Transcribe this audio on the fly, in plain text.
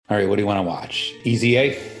All right, what do you want to watch? Easy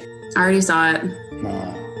A? I already saw it.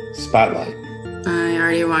 Spotlight. I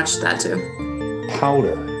already watched that too.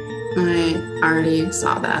 Powder. I already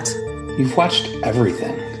saw that. You've watched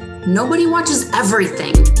everything. Nobody watches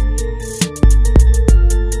everything.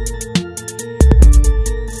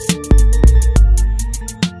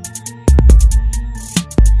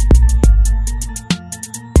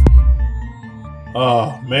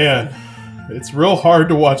 Oh, man. It's real hard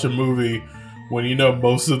to watch a movie when you know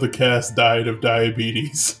most of the cast died of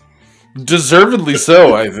diabetes. Deservedly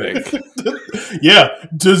so, I think. Yeah,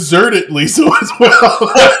 desertedly so as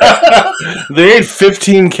well. They ate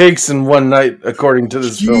 15 cakes in one night, according to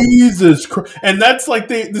this film. Jesus Christ. And that's like,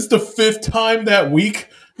 this is the 5th time that week.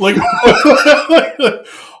 Like,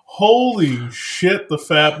 holy shit, the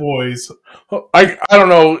Fat Boys. I don't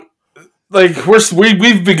know. Like,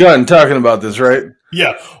 we've begun talking about this, right?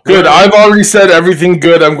 Yeah. Good. I've already said everything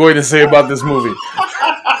good I'm going to say about this movie.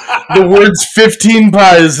 The words 15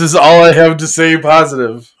 pies is all I have to say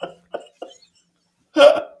positive.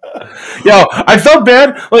 Yo, I felt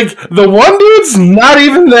bad. Like, the one dude's not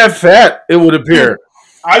even that fat, it would appear.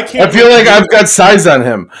 I feel like I've got size on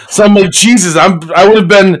him. So I'm like, Jesus, I would have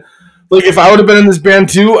been, like, if I would have been in this band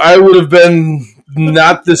too, I would have been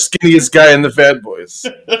not the skinniest guy in the Fat Boys.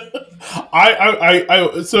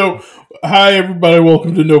 So, hi everybody,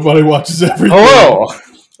 welcome to Nobody Watches Everything. Hello.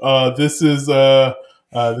 This is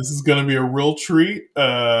going to be a real treat.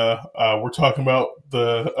 We're talking about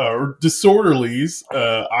the Disorderlies.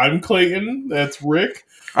 I'm Clayton. That's Rick.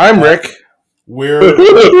 I'm Rick.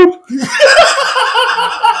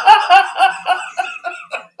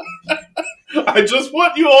 I just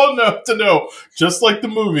want you all to know, just like the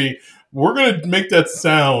movie, we're going to make that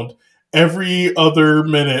sound every other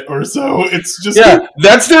minute or so. It's just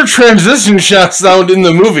that's their transition shot sound in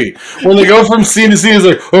the movie. When they go from scene to scene, it's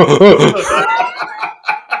like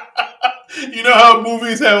you know how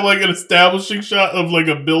movies have like an establishing shot of like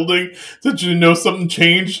a building that you know something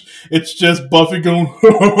changed? It's just Buffy going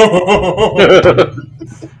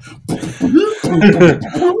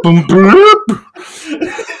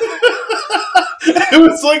It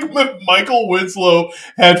was like if Michael Winslow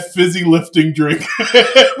had fizzy lifting drink.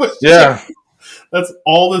 Yeah. That's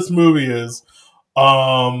all this movie is.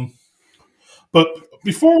 But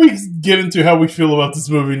before we get into how we feel about this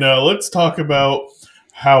movie now, let's talk about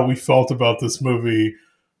how we felt about this movie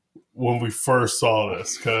when we first saw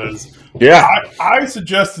this. Because I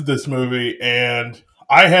suggested this movie, and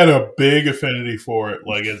I had a big affinity for it,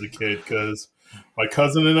 like, as a kid, because my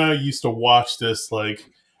cousin and I used to watch this, like,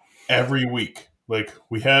 every week. Like,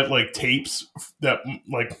 we had, like, tapes that,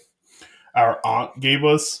 like, our aunt gave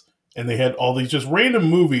us, and they had all these just random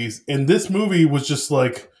movies, and this movie was just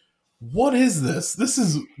like, what is this? This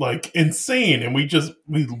is, like, insane, and we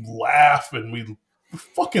laugh, and we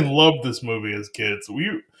fucking loved this movie as kids.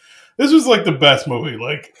 This was, like, the best movie,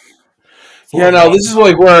 like... this is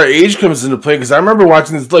like where our age comes into play, because I remember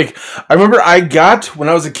watching this, like, when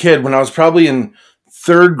I was a kid, when I was probably in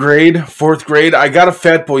 3rd grade, 4th grade, I got a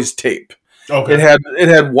Fat Boys tape. Okay. It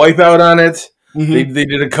had Wipeout on it. Mm-hmm. They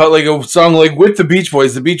did a song like with the Beach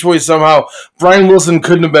Boys. The Beach Boys somehow, Brian Wilson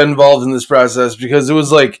couldn't have been involved in this process because it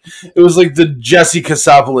was like the Jesse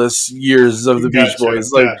Kasopoulos years of the Beach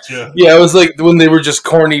Boys. Like, yeah, it was like when they were just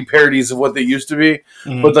corny parodies of what they used to be.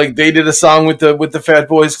 Mm-hmm. But like they did a song with the Fat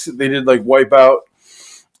Boys. They did like Wipeout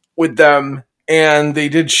with them, and they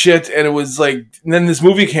did shit. And it was like, and then this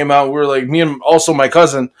movie came out. We were like, me and also my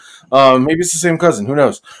cousin. Maybe it's the same cousin. Who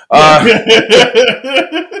knows?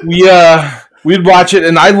 We'd watch it,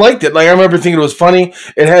 and I liked it. Like, I remember thinking it was funny.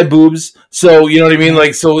 It had boobs, so you know what I mean.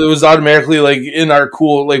 Like, so it was automatically like in our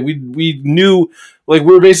cool. Like, we knew, like,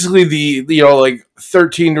 we were basically the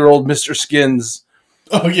 13-year-old Mr. Skins.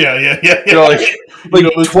 Oh yeah. You know, like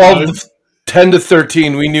 10 to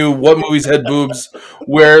 13, we knew what movies had boobs.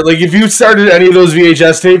 Where, like, if you started any of those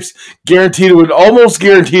VHS tapes, almost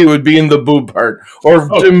guaranteed it would be in the boob part or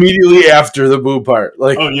immediately after the boob part.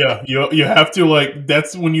 Like, oh yeah, you have to, like,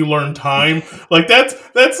 that's when you learn time. Like, that's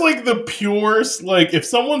like the purest. Like, if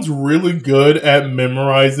someone's really good at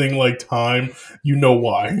memorizing like time, you know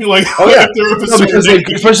why. Like, because like,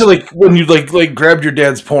 especially like when you like grabbed your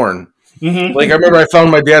dad's porn. Mm-hmm. Like, I remember I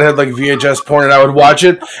found my dad had like VHS porn, and I would watch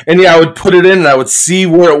it, and I would put it in, and I would see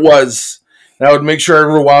where it was, and I would make sure I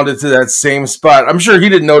rewound it to that same spot. I'm sure he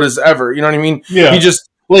didn't notice ever, you know what I mean? Yeah. He just,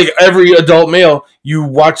 like every adult male, you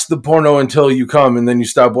watch the porno until you come, and then you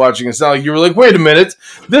stop watching. It's not like you were like, wait a minute,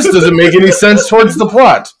 this doesn't make any sense towards the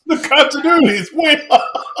plot. The continuity is way off.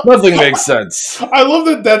 Nothing makes sense. I love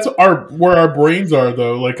that that's where our brains are,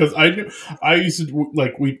 though. Like, because I used to,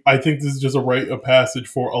 like, I think this is just a rite of passage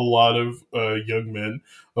for a lot of young men.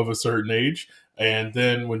 of a certain age. And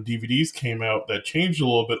then when DVDs came out, that changed a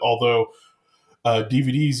little bit, although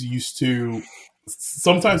DVDs used to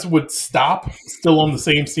sometimes would stop still on the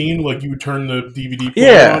same scene. Like you would turn the DVD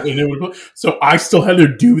player on and it would. So I still had to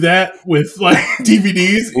do that with like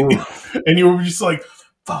DVDs. And you were just like,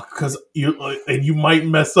 fuck, because you and you might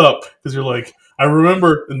mess up because you're like, I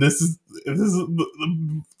remember, and this is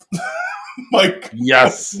like,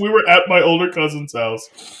 yes, we were at my older cousin's house,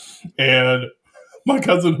 and my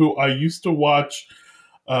cousin who I used to watch,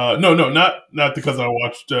 not the cousin I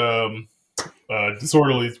watched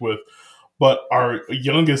Disorderlies with, but our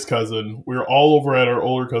youngest cousin. We were all over at our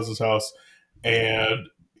older cousin's house, and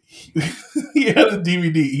he had a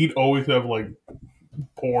DVD. He'd always have like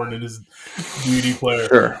porn in his DVD player,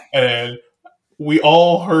 sure. And we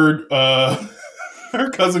all heard her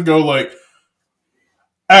cousin go like,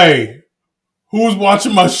 "Hey, who's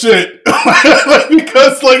watching my shit?"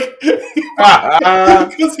 because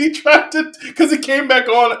he tried to, because it came back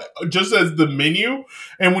on just as the menu,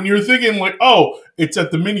 and when you're thinking like, oh, it's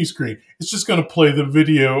at the menu screen, it's just going to play the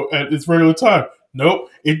video at its regular time. Nope,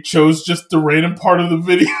 it chose just the random part of the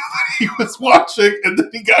video that he was watching, and then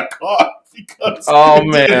he got caught because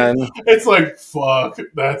man, it's like, fuck,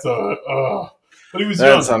 that's a. But he was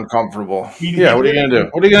That's young. Uncomfortable. What are you gonna do?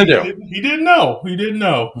 What are you gonna do? He didn't know.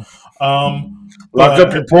 Lock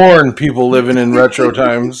up your porn, people living in retro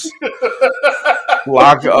times.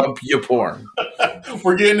 Lock up your porn.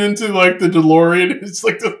 We're getting into like the DeLorean. It's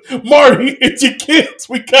like Marty, it's your kids.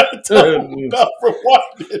 We gotta tell them about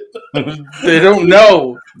Rewinded. They don't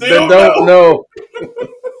know. They don't know.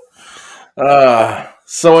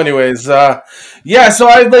 So anyways, so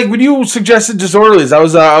I like when you suggested Disorderlies, I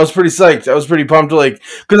was pretty psyched. I was pretty pumped, like,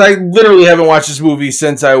 because I literally haven't watched this movie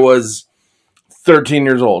since I was 13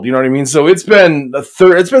 years old. You know what I mean? So it's been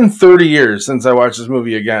 30 years since I watched this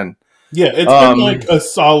movie again. Yeah, it's been like a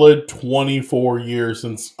solid 24 years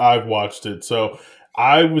since I've watched it. So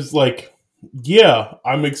I was like, yeah,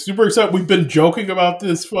 I'm super excited. We've been joking about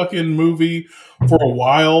this fucking movie for a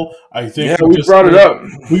while. I think we brought it up.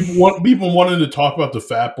 We've been wanting to talk about the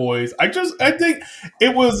Fat Boys. I think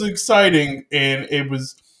it was exciting, and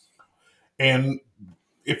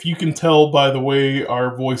if you can tell by the way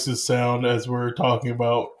our voices sound as we're talking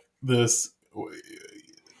about this,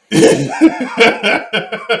 things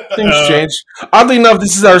changed. Oddly enough,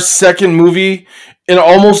 this is our second movie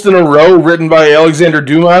almost in a row written by Alexander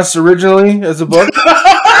Dumas originally as a book.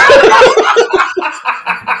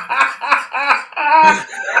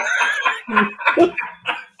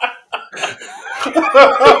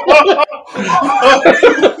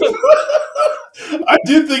 I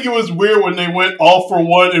did think it was weird when they went all for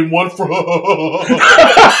one and one for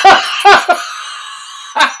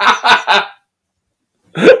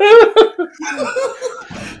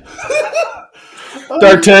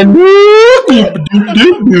D'Artagnan.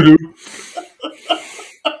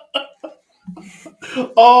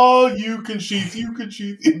 Oh, you can cheat.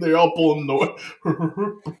 And they're all pulling the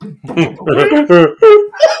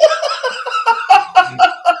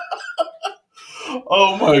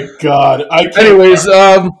Oh my god! Anyways,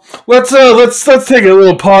 let's take a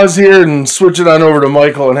little pause here and switch it on over to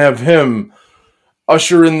Michael and have him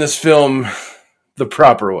usher in this film the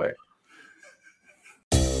proper way.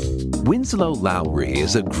 Winslow Lowry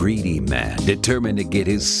is a greedy man determined to get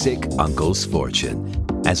his sick uncle's fortune.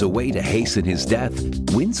 As a way to hasten his death,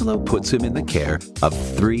 Winslow puts him in the care of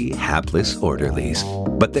 3 hapless orderlies.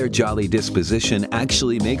 But their jolly disposition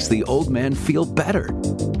actually makes the old man feel better.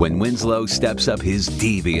 When Winslow steps up his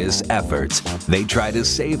devious efforts, they try to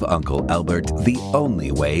save Uncle Albert the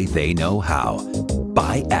only way they know how: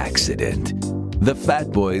 by accident. The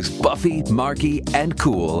Fat Boys, Buffy, Marky, and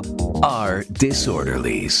Cool, are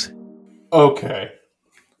disorderlies. Okay.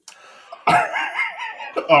 All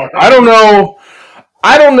right. I don't know.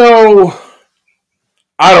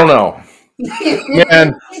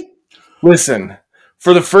 Man, listen,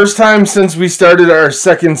 for the first time since we started our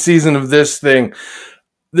second season of this thing,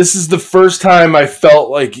 this is the first time I felt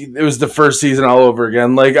like it was the first season all over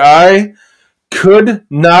again. Like, I could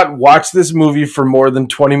not watch this movie for more than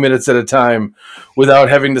 20 minutes at a time without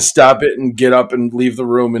having to stop it and get up and leave the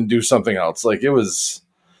room and do something else. Like, it was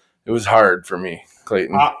hard for me,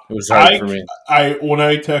 Clayton. It was hard for me. When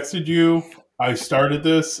I texted you, I started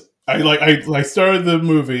this. I started the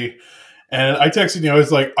movie, and I texted you. I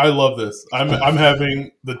was like, I love this. I'm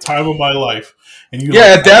having the time of my life. And you,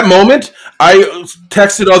 at that moment, I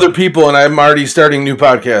texted other people, and I'm already starting new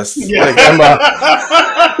podcasts. Yeah. Like,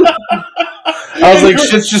 I was like,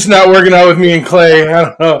 shit's just not working out with me and Clay. I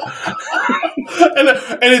don't know.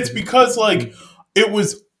 and it's because like it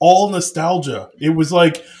was all nostalgia. It was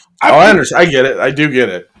like I understand. I get it. I do get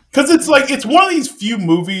it. Because it's like, it's one of these few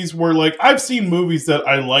movies where, like, I've seen movies that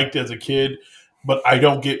I liked as a kid, but I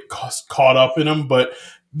don't get caught up in them. But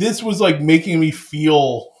this was, like, making me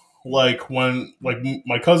feel like when, like,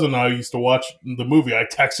 my cousin and I used to watch the movie. I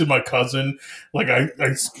texted my cousin, like, I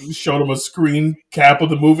showed him a screen cap of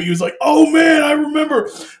the movie. He was like, oh, man, I remember.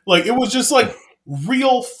 Like, it was just, like,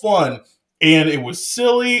 real fun. And it was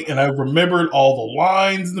silly, and I remembered all the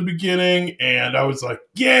lines in the beginning, and I was like,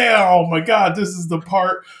 yeah, oh my God, this is the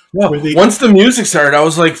part where they... Once the music started, I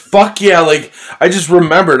was like, fuck yeah, like, I just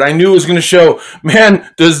remembered. I knew it was going to show,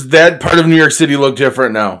 man, does that part of New York City look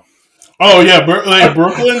different now? Oh, yeah,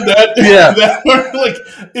 Brooklyn, that, yeah. that, like,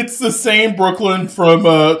 it's the same Brooklyn from,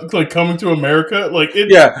 like, Coming to America, like, it...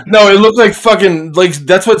 Yeah, no, it looked like fucking, like,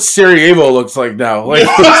 that's what Sarajevo looks like now. Like,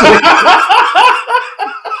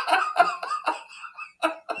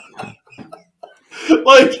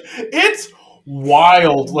 like, it's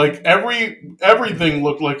wild. Like, everything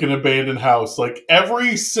looked like an abandoned house. Like,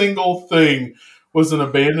 every single thing was an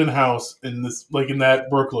abandoned house in this, like, in that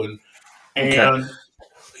Brooklyn. And okay.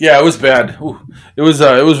 Yeah, it was bad. Ooh, it was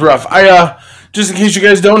rough. Just in case you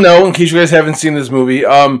guys don't know, in case you guys haven't seen this movie,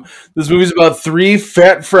 this movie's about three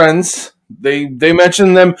fat friends. They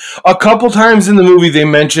mention them a couple times in the movie. They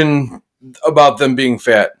mention about them being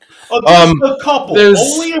fat. A couple,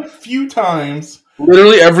 only a few times.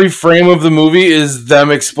 Literally every frame of the movie is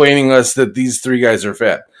them explaining us that these three guys are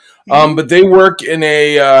fat. But they work in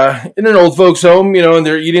an old folks home, you know, and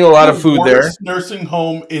they're eating a lot of food there. Nursing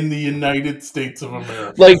home in the United States of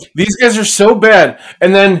America. Like, these guys are so bad.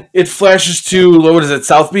 And then it flashes to, what is it,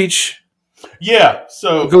 South Beach? Yeah,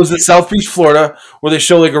 so... It goes to South Beach, Florida, where they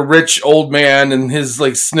show, like, a rich old man and his,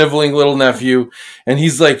 like, sniveling little nephew. And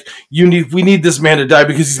he's like, we need this man to die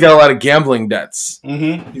because he's got a lot of gambling debts.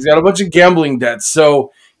 Mm-hmm. He's got a bunch of gambling debts.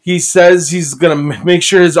 So he says he's going to make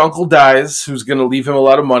sure his uncle dies, who's going to leave him a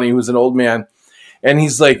lot of money, who's an old man. And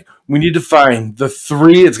he's like, we need to find the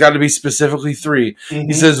three, it's got to be specifically three. Mm-hmm.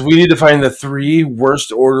 He says, we need to find the three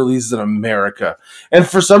worst orderlies in America. And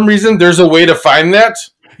for some reason, there's a way to find that.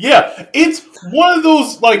 Yeah, it's one of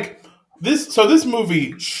those, like, this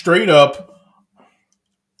movie, straight up,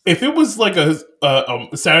 if it was like a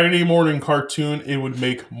Saturday morning cartoon, it would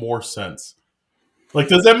make more sense. Like,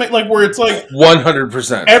 does that make, like, where it's like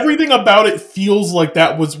 100%. Everything about it feels like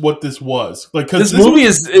that was what this was. Like, cause this movie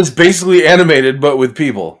is basically animated, but with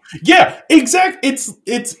people. Yeah, exactly.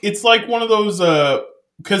 It's like one of those,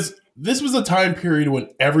 because this was a time period when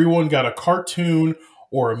everyone got a cartoon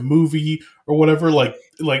or a movie or whatever. Like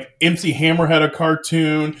MC Hammer had a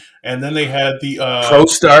cartoon, and then they had the Pro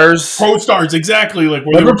Stars. Pro Stars, exactly. Like,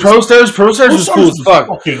 remember Pro Stars? Pro Stars was cool as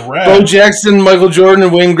fuck. Bo Jackson, Michael Jordan,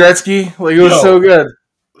 and Wayne Gretzky. Like, it was so good.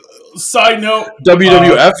 Side note: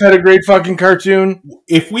 WWF had a great fucking cartoon.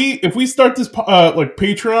 If we start this like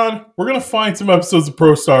Patreon, we're gonna find some episodes of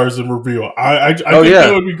Pro Stars and review. I think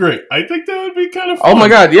that would be great. I think that would be kind of fun. Oh my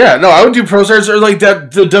god, yeah. No, I would do Pro Stars or like the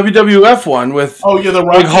WWF one with the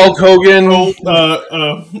like Hulk Hogan.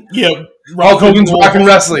 Hulk Hogan's Rockin'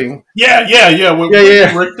 Wrestling. Yeah.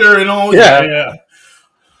 With Richter and all. Yeah.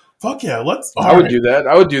 Fuck yeah, I would do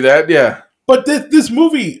that. Yeah. But this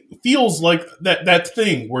movie feels like that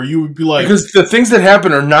thing where you would be like... Because the things that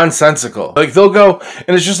happen are nonsensical. Like, they'll go,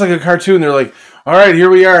 and it's just like a cartoon. They're like, all right, here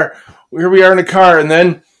we are in a car, and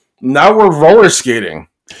then now we're roller skating.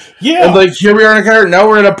 Yeah. And, like, here we are in a car, now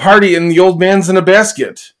we're at a party, and the old man's in a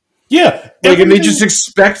basket. Yeah. Like, and they just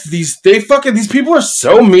expect these people are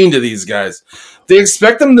so mean to these guys. They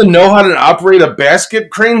expect them to know how to operate a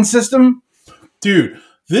basket crane system. Dude,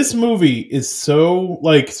 this movie is so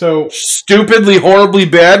stupidly, horribly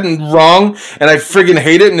bad and wrong, and I friggin'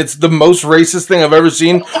 hate it, and it's the most racist thing I've ever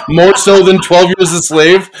seen, more so than 12 Years a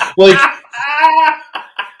Slave. Like,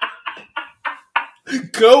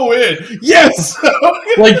 go in. Yes!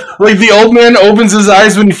 like the old man opens his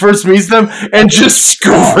eyes when he first meets them and just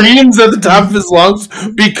screams at the top of his lungs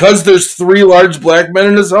because there's three large black men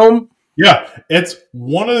in his home. Yeah, it's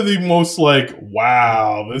one of the most like,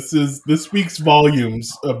 wow, this speaks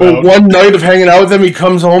volumes about... But one night of hanging out with him, he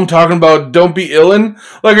comes home talking about don't be illin'.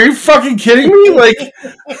 Like, are you fucking kidding me? Like,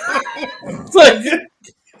 it's like...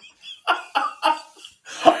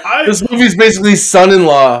 This movie's basically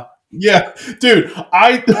Son-in-Law. Yeah, dude,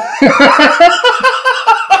 fucking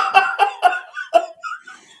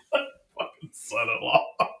Son-in-Law.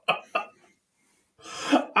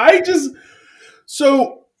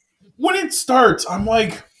 So... when it starts, I'm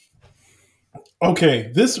like,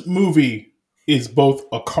 okay, this movie is both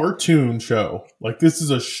a cartoon show. Like, this is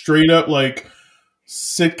a straight up, like,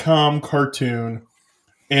 sitcom cartoon.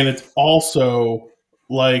 And it's also,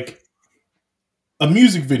 like, a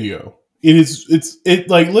music video. It's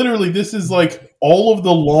like literally this is like all of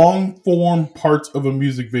the long form parts of a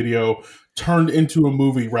music video turned into a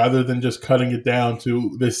movie rather than just cutting it down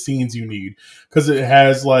to the scenes you need, because it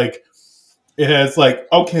has like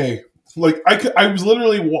okay, like I was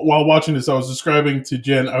literally while watching this I was describing to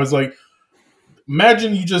Jen, I was like,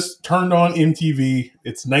 imagine you just turned on MTV,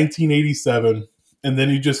 it's 1987, and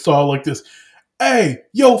then you just saw like this, hey,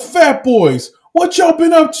 yo, Fat Boys, what y'all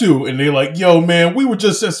been up to? And they're like, yo, man, we were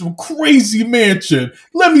just at some crazy mansion.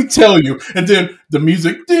 Let me tell you. And then the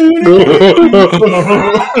music,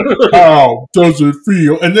 how does it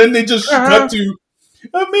feel? And then they just cut to,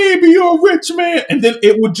 maybe you're a rich man. And then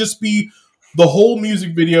it would just be the whole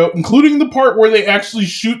music video, including the part where they actually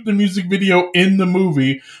shoot the music video in the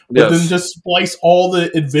movie, but then just splice all the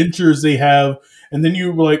adventures they have. And then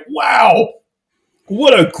you were like, wow,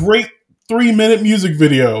 what a great 3-minute music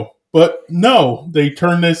video. But no, they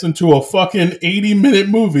turned this into a fucking 80-minute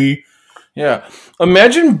movie. Yeah.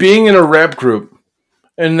 Imagine being in a rap group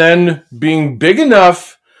and then being big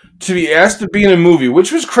enough to be asked to be in a movie,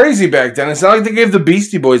 which was crazy back then. It's not like they gave the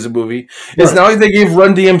Beastie Boys a movie. It's not like they gave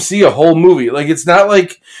Run DMC a whole movie. Like, it's not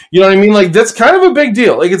like, you know what I mean? Like, that's kind of a big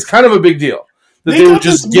deal. Like, it's kind of a big deal that they were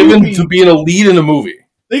just given to be in a lead in a movie.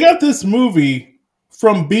 They got this movie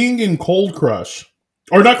from being in Cold Crush.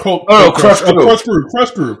 Or not Cold Crush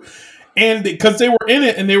Group. And because they were in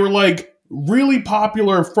it and they were like really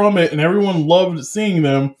popular from it and everyone loved seeing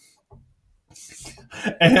them.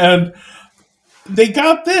 And they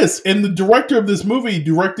got this. And the director of this movie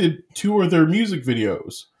directed 2 of their music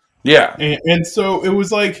videos. Yeah. And so it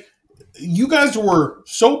was like, you guys were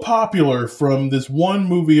so popular from this one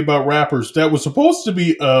movie about rappers that was supposed to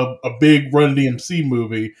be a big Run DMC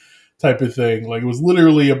movie type of thing. Like, it was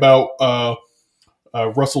literally about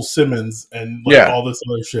Russell Simmons and all this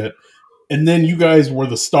other shit. And then you guys were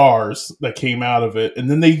the stars that came out of it. And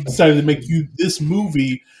then they decided to make you this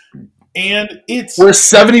movie. And it's where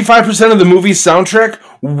 75% of the movie soundtrack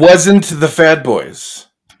wasn't the Fat Boys.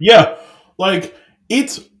 Yeah. Like,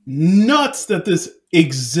 it's nuts that this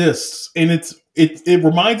exists. And it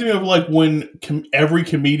reminds me of like when every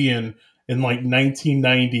comedian in like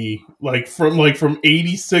 1990, like from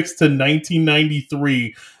 86 to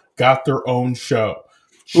 1993 got their own show.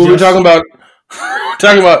 We're talking about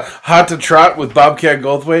Hot to Trot with Bobcat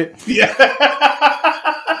Goldthwait. Yeah.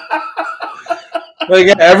 Like,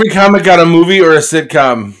 every comic got a movie or a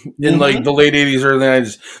sitcom in like the late 80s, early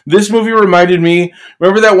 90s. This movie reminded me,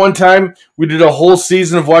 remember that one time we did a whole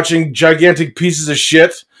season of watching gigantic pieces of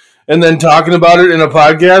shit and then talking about it in a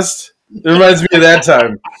podcast? It reminds me of that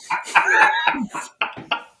time.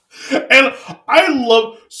 And I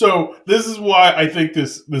love, so this is why I think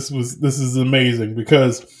this is amazing,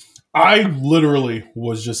 because I literally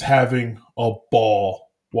was just having a ball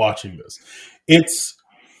watching this.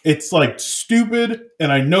 It's like stupid,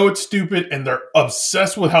 and I know it's stupid, and they're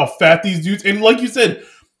obsessed with how fat these dudes, and like you said,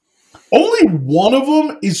 only one of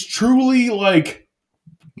them is truly like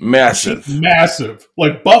massive.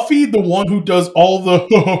 Like Buffy, the one who does all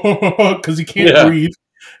the because he can't breathe.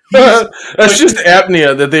 That's just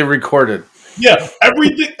apnea that they recorded. Yeah,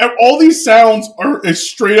 everything, all these sounds are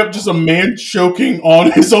straight up just a man choking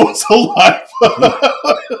on his own saliva.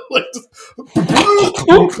 Like,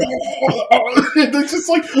 they're just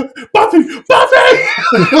like, Buffy!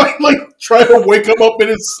 like trying to wake him up in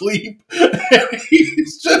his sleep. And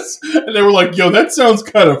he's just, and they were like, yo, that sounds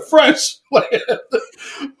kind of fresh.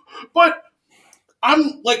 But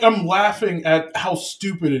I'm laughing at how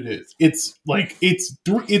stupid it is. It's like, they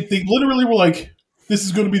literally were like, this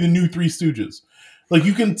is going to be the new Three Stooges. Like,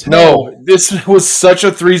 you can tell. No, this was such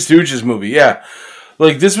a Three Stooges movie. Yeah.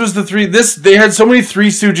 Like, this was they had so many Three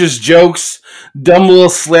Stooges jokes, dumb little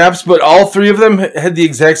slaps, but all 3 of them had the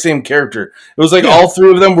exact same character. It was like all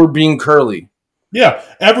 3 of them were being Curly. Yeah.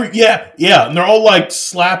 And they're all like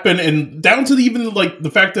slapping, and down to even like the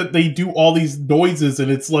fact that they do all these noises, and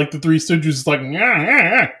it's like the Three Stooges is like,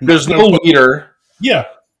 there's no leader. Yeah.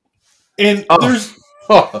 And there's.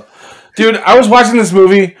 Dude, I was watching this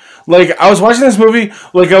movie like I was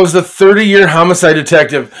the 30-year homicide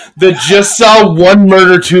detective that just saw one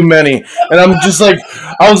murder too many. And I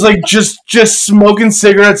was like just smoking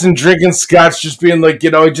cigarettes and drinking scotch, just being like,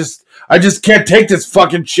 you know, I just can't take this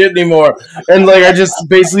fucking shit anymore. And like I just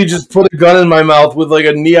basically just put a gun in my mouth with like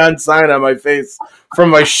a neon sign on my face from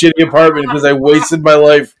my shitty apartment because I wasted my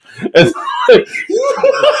life. And, like,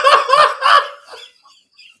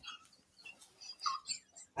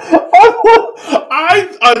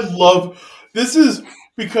 I love this is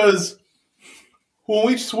because when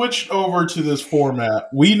we switched over to this format,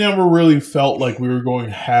 we never really felt like we were going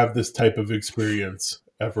to have this type of experience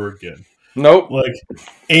ever again. Nope.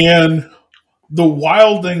 And the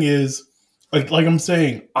wild thing is, like I'm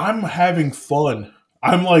saying, I'm having fun.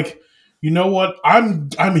 I'm like, you know what? I'm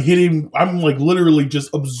like literally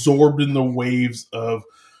just absorbed in the waves of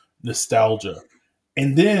nostalgia.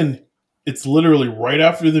 And then it's literally right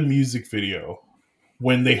after the music video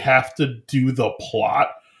when they have to do the plot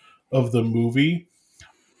of the movie.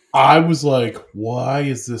 I was like, why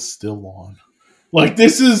is this still on? Like,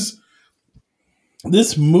 this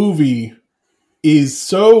movie is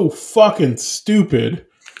so fucking stupid.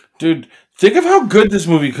 Dude, think of how good this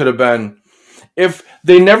movie could have been if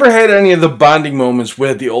they never had any of the bonding moments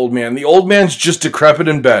with the old man. The old man's just decrepit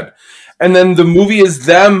in bed. And then the movie is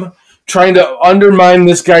them trying to undermine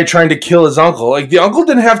this guy trying to kill his uncle. Like, the uncle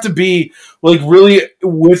didn't have to be, like, really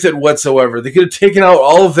with it whatsoever. They could have taken out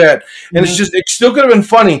all of that. And it's just, it still could have been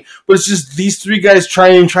funny, but it's just these three guys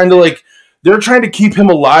trying to, like, they're trying to keep him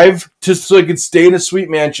alive so he could stay in a sweet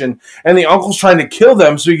mansion. And the uncle's trying to kill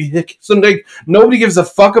them so he can like, nobody gives a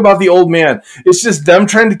fuck about the old man. It's just them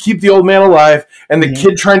trying to keep the old man alive and the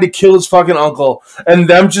kid trying to kill his fucking uncle. And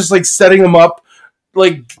them just, like, setting him up,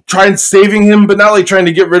 like, trying saving him, but not, like, trying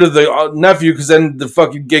to get rid of the nephew because then the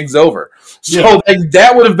fucking gig's over. So, like,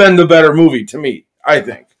 that would have been the better movie to me, I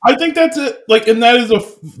think. I think that's it. Like, and that is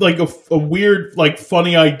a weird, like,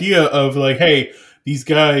 funny idea of, like, hey, these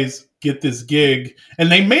guys get this gig,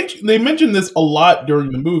 and they mention this a lot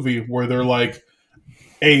during the movie where they're like,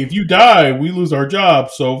 hey, if you die, we lose our job,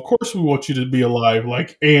 so of course we want you to be alive.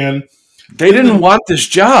 Like, and they didn't want this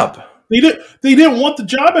job. They didn't want the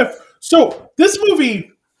job. So this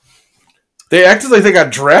movie, they acted like they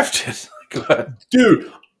got drafted. Go ahead.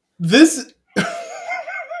 Dude, this.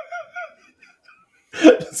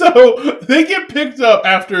 So they get picked up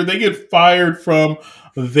after they get fired from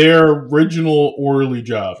their original Orly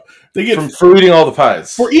job. They get for eating all the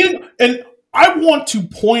pies. And I want to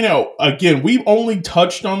point out again, we've only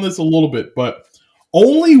touched on this a little bit, but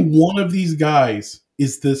only one of these guys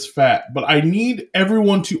is this fat. But I need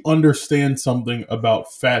everyone to understand something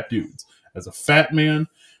about fat dudes. As a fat man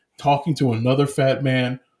talking to another fat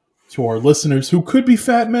man, to our listeners who could be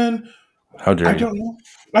fat men, how dare you? I don't know.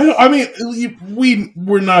 I mean,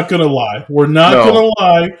 we're not gonna lie. We're not gonna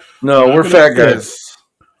lie. No, we're fat guys.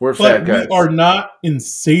 We're fat guys. We are not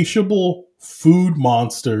insatiable food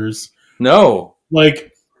monsters. No.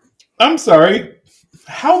 Like, I'm sorry.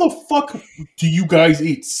 How the fuck do you guys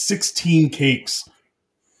eat 16 cakes?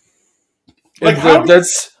 Like,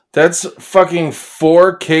 that's fucking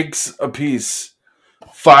 4 cakes a piece.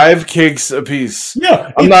 5 cakes a piece.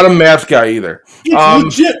 Yeah. I'm not a math guy either. It's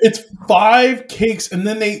legit. It's 5 cakes, and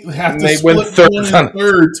then they have to split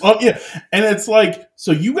thirds. Oh, yeah. And it's like,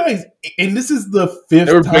 so you guys, and this is the 5th time.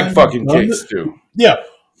 They were big fucking cakes, too. Yeah.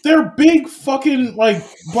 They're big fucking, like,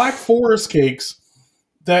 Black Forest cakes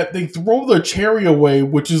that they throw the cherry away,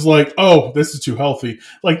 which is like, oh, this is too healthy.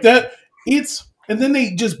 Like that, and then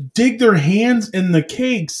they just dig their hands in the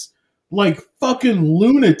cakes like fucking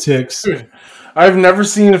lunatics. I've never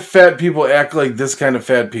seen fat people act like this kind of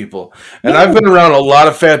fat people. And I've been around a lot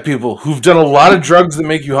of fat people who've done a lot of drugs that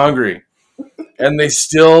make you hungry. And they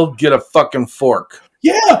still get a fucking fork.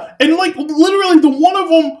 Yeah. And like literally the one of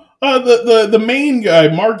them, the main guy,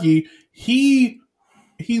 Marky, he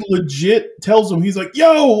legit tells him, he's like,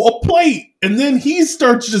 yo, a plate. And then he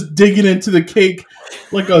starts just digging into the cake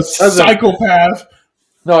like a psychopath.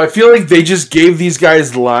 No, I feel like they just gave these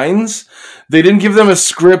guys lines. They didn't give them a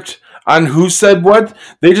script on who said what.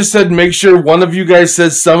 They just said, make sure one of you guys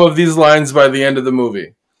says some of these lines by the end of the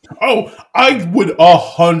movie. Oh, I would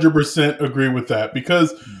 100% agree with that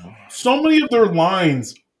because so many of their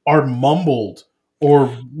lines are mumbled or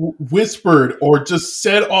whispered or just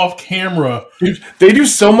said off camera. Dude, they do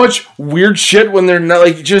so much weird shit when they're not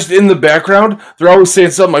like just in the background. They're always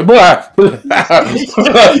saying something like blah. It's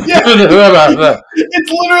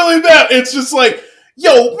literally that. It's just like,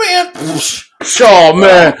 yo, man. Oh,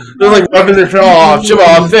 man. They're like rubbing their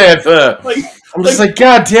I'm just like,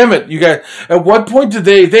 God damn it, you guys. At what point did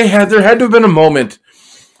there had to have been a moment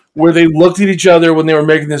where they looked at each other when they were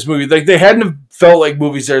making this movie. Like, they hadn't have felt like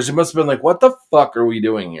movie stars. It must have been like, what the fuck are we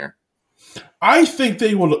doing here? I think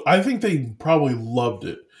they probably loved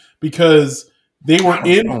it because they were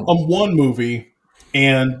in one movie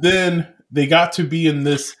and then they got to be in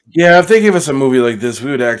this. Yeah, if they gave us a movie like this,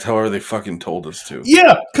 we would act however they fucking told us to.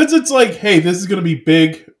 Yeah, because it's like, hey, this is going to be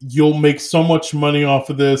big. You'll make so much money off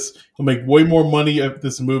of this. You'll make way more money at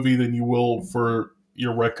this movie than you will for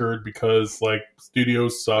your record because, like,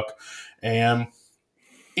 studios suck. And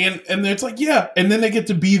it's like, yeah. And then they get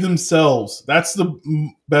to be themselves. That's the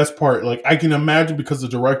best part. Like, I can imagine because the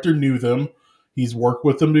director knew them. He's worked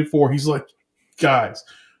with them before. He's like, guys,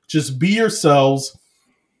 Just be yourselves,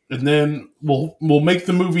 and then we'll make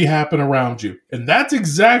the movie happen around you. And that's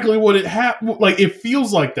exactly what it like. It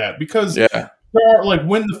feels like that because there are like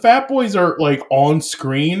when the Fat Boys are like on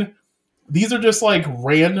screen, these are just like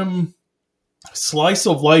random slice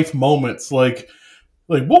of life moments, like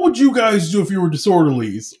what would you guys do if you were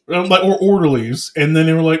disorderlies or orderlies? And then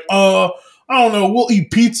they were like, I don't know, we'll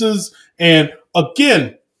eat pizzas. And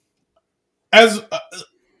again, as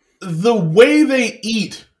the way they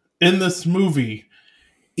eat in this movie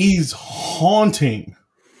is haunting.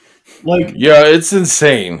 Like, yeah, it's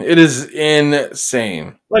insane. It is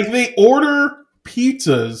insane. Like, they order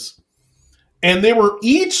pizzas and they were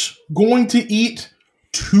each going to eat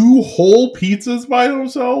 2 whole pizzas by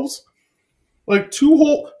themselves. Like, 2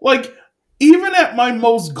 whole, like, even at my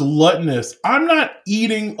most gluttonous, I'm not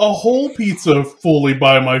eating a whole pizza fully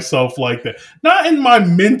by myself like that. Not in my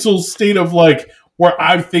mental state of like, where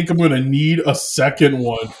I think I'm going to need a second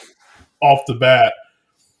one off the bat.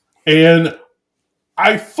 And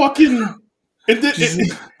I fucking...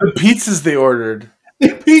 the pizzas they ordered.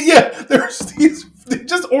 Yeah, there's these... They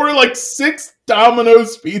just ordered like 6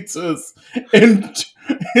 Domino's pizzas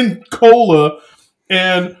and cola.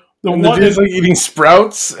 And one is like eating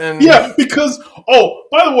Sprouts. And yeah, because... Oh,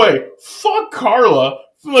 by the way, fuck Carla.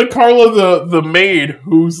 Like, Carla, the maid,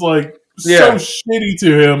 who's like so shitty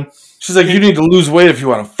to him. She's like, you need to lose weight if you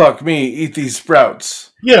want to fuck me. Eat these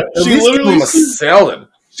Sprouts. Yeah, she literally give him a salad.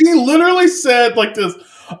 She literally said like this,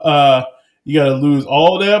 you gotta lose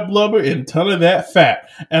all that blubber and a ton of that fat.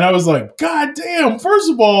 And I was like, God damn, first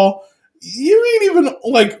of all, you ain't even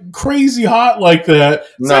like crazy hot like that.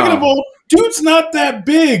 No. Second of all, dude's not that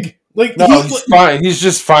big. Like, no, he's fine. He's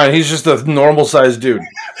just fine. He's just a normal sized dude.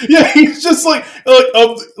 Yeah, he's just like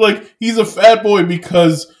he's a fat boy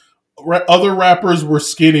because other rappers were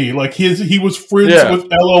skinny. Like he was friends with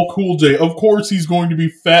LL Cool J. Of course, he's going to be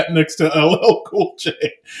fat next to LL Cool J.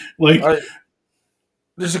 Like,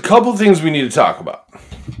 there's a couple things we need to talk about.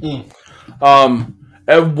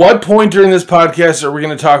 At what point during this podcast are we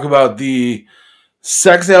going to talk about the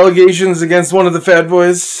sex allegations against one of the Fat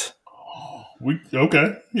Boys?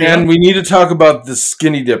 Okay. Yeah. And we need to talk about the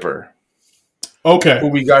Skinny Dipper. Okay. Who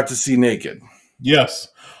we got to see naked. Yes.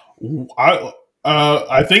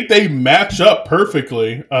 I think they match up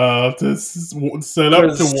perfectly to set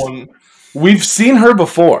up to one. We've seen her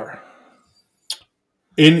before.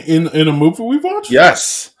 In a movie we've watched?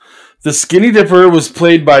 Yes. The Skinny Dipper was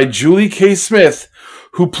played by Julie K. Smith,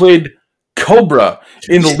 who played Cobra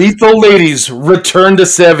in Lethal Ladies Return to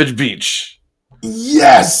Savage Beach.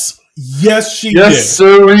 Yes! Yes, she did. Yes,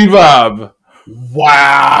 sir, Bob.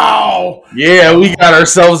 Wow. Yeah, we got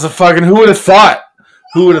ourselves a fucking... Who would have thought?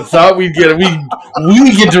 Who would have thought we'd get it?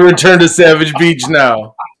 We get to Return to Savage Beach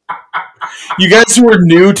now. You guys who are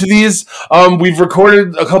new to these, we've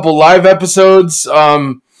recorded a couple live episodes.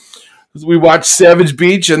 We watched Savage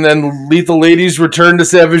Beach and then Lethal Ladies Return to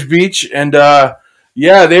Savage Beach. And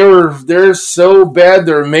yeah, they're so bad.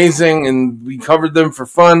 They're amazing. And we covered them for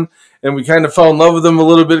fun. And we kind of fell in love with them a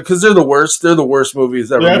little bit because they're the worst. They're the worst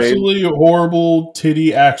movies ever made. Absolutely horrible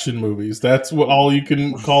titty action movies. That's what all you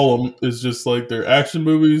can call them, is just like they're action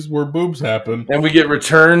movies where boobs happen. And we get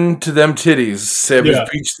Return to Them Titties, Savage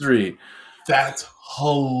Beach 3. That's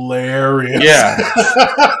hilarious. Yeah.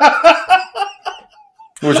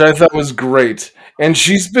 Which I thought was great. And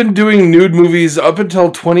she's been doing nude movies up until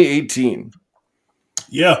 2018.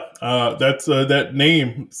 Yeah, that's that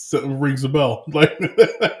name rings a bell. Like,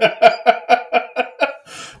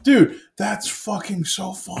 dude, that's fucking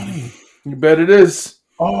so funny. You bet it is.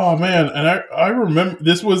 Oh man, and I remember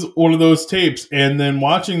this was one of those tapes, and then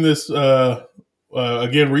watching this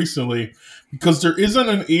again recently because there isn't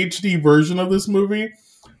an HD version of this movie.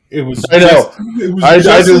 It was. I know. I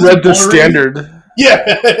just read the standard. Yeah,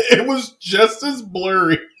 it was just as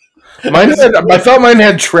blurry. I thought mine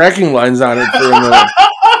had tracking lines on it for a minute.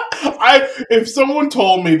 If someone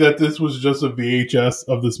told me that this was just a VHS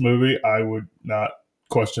of this movie, I would not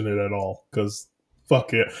question it at all. Because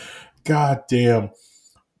fuck it, god damn.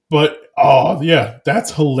 But oh yeah,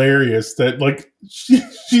 that's hilarious. That like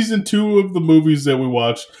she's in 2 of the movies that we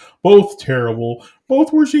watched, both terrible,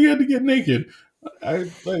 both where she had to get naked.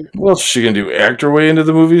 What else is she gonna do? Act her way into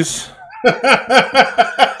the movies?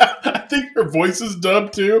 I think her voice is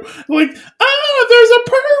dubbed too. Like, there's a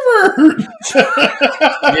pervert.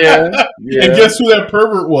 Yeah. And guess who that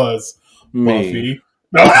pervert was? Me. Buffy.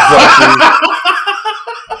 No. Buffy.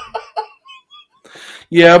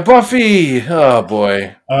 Yeah, Buffy. Oh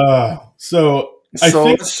boy. So I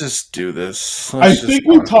think, let's just do this. I think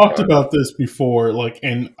we talked about this before. Like,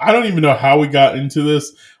 and I don't even know how we got into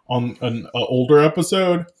this on an older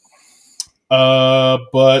episode.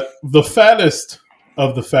 But the fattest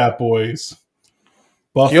of the fat boys,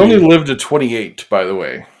 Buffy. He only lived to 28, by the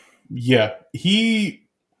way. Yeah. Yeah.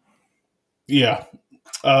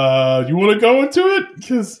 You want to go into it?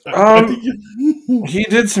 Because he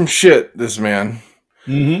did some shit, this man.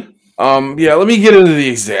 Mm-hmm. Yeah, let me get into the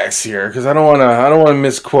exacts here because I don't want to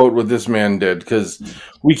misquote what this man did because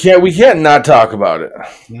we can't not talk about it.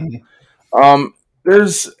 Mm-hmm.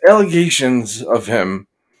 There's allegations of him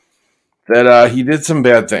that he did some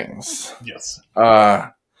bad things. Yes.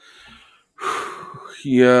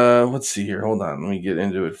 Let's see here. Hold on, let me get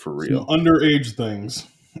into it for real. Some underage things.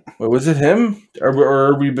 Wait, was it him, or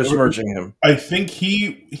are we besmirching him? I think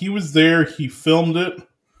he was there. He filmed it.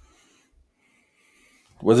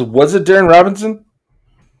 Was it Darren Robinson?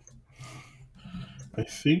 I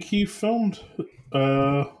think he filmed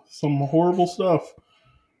some horrible stuff.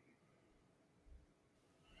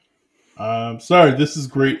 Sorry, this is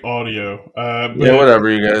great audio. Yeah, whatever,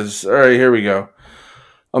 you guys. All right, here we go.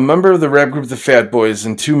 A member of the rap group The Fat Boys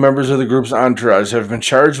and 2 members of the group's entourage have been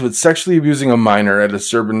charged with sexually abusing a minor at a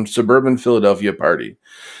suburban Philadelphia party.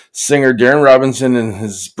 Singer Darren Robinson and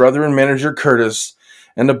his brother and manager Curtis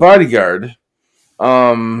and a bodyguard. 3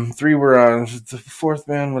 were on the 4th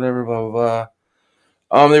man, whatever, blah, blah,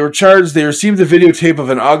 blah. They were charged. They received the videotape of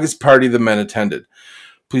an August party the men attended.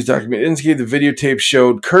 Please document indicate the videotape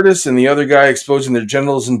showed Curtis and the other guy exposing their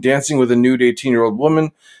genitals and dancing with a nude 18-year-old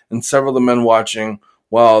woman and several of the men watching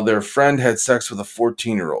while their friend had sex with a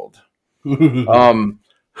 14-year-old. The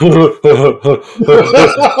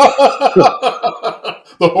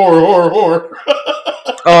horror.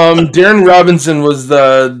 Darren Robinson was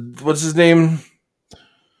what's his name?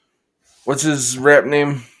 What's his rap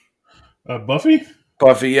name? Buffy?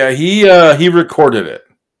 Buffy, yeah. He recorded it.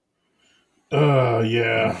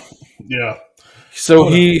 Yeah. So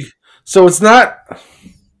it's not...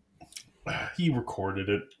 He recorded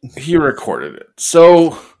it.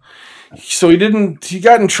 So he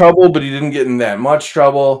got in trouble, but he didn't get in that much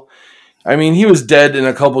trouble. I mean, he was dead in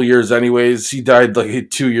a couple years anyways. He died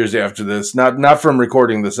like 2 years after this. Not from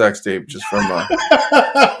recording the sex tape, just from...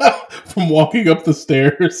 from walking up the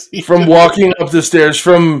stairs. From walking up the stairs,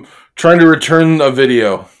 from trying to return a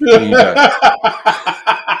video.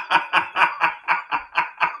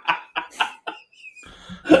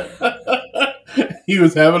 He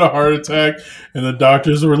was having a heart attack, and the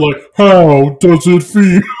doctors were like, "How does it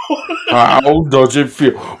feel? How does it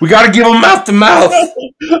feel? We got to give him mouth to mouth."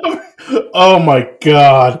 Oh my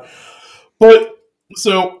god! But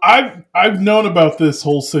so I've known about this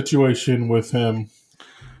whole situation with him,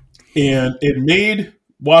 and it made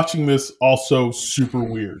watching this also super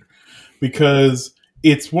weird because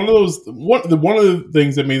it's one of the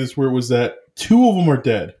things that made this weird was that 2 of them are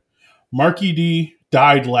dead. Marky D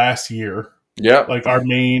died last year. Yeah, like our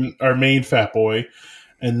main fat boy,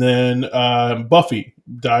 and then Buffy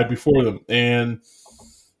died before them. And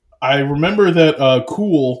I remember that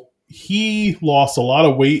Cool, he lost a lot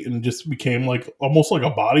of weight and just became like almost like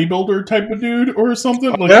a bodybuilder type of dude or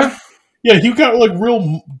something. Like, yeah, he got like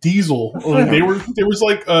real diesel. Like, there was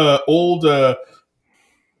like old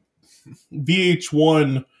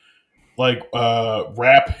VH1 like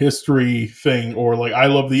rap history thing, or like I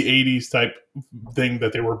Love the 80s type thing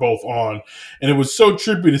that they were both on, and it was so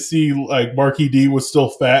trippy to see like Marky D was still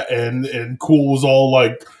fat and Cool was all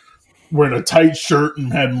like wearing a tight shirt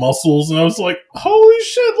and had muscles, and I was like, holy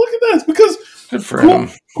shit, look at this. Because good for him.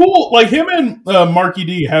 Cool, like him and Marky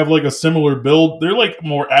D have like a similar build. They're like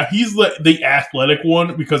more he's the athletic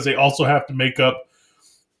one because they also have to make up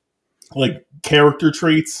like character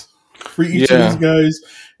traits for each of these guys.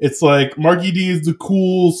 It's like Marky D is the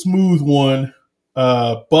cool, smooth one.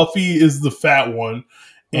 Buffy is the fat one.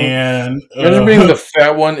 And imagine being the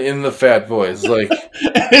fat one in the Fat Boys. Like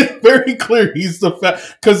it's very clear he's the fat,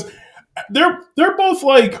 because they're both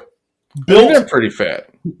like built. They're pretty fat.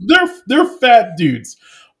 They're fat dudes,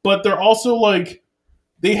 but they're also like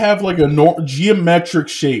they have like a geometric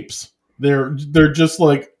shapes. They're just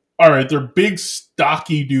like, all right, they're big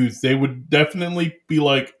stocky dudes. They would definitely be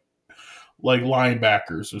like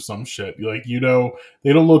linebackers or some shit. Like, you know,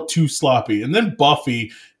 they don't look too sloppy. And then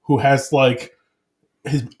Buffy, who has like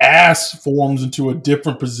his ass forms into a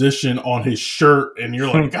different position on his shirt, and you're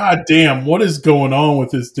like, God damn, what is going on with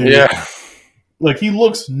this dude? Yeah. Like, he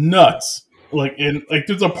looks nuts. Like, and like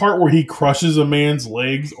there's a part where he crushes a man's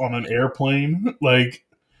legs on an airplane. Like,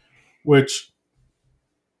 which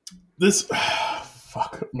this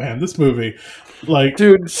fuck, man, this movie, like,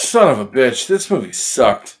 dude, son of a bitch, this movie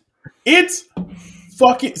sucked. It's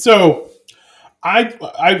fucking so.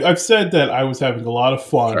 I've said that I was having a lot of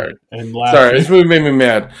fun and laughing. Sorry, this movie made me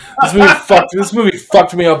mad. This movie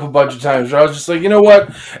fucked me up a bunch of times. Where I was just like, you know what?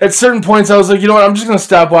 At certain points, I was like, you know what? I'm just gonna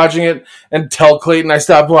stop watching it and tell Clayton I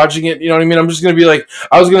stopped watching it. You know what I mean? I'm just gonna be like,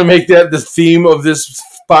 I was gonna make that the theme of this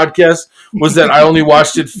podcast was that I only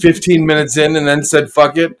watched it 15 minutes in and then said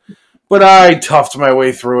fuck it. But I toughed my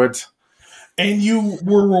way through it. And you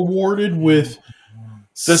were rewarded with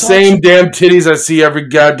the same damn titties I see every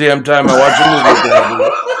goddamn time I watch a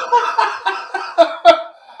movie.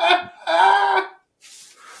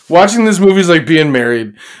 Watching this movie is like being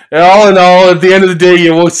married. And all in all, at the end of the day,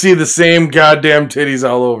 you will see the same goddamn titties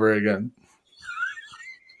all over again.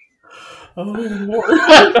 Oh, Lord.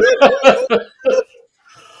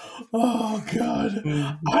 Oh, God.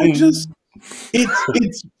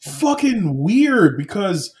 It's fucking weird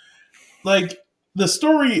because, like, the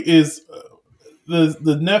story is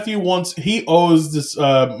the nephew he owes this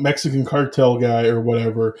Mexican cartel guy or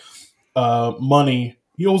whatever money.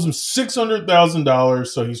 He owes him $600,000,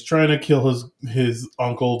 so he's trying to kill his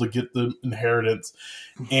uncle to get the inheritance.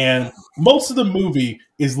 And most of the movie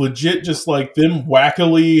is legit just like them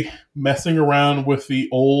wackily messing around with the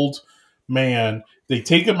old man. They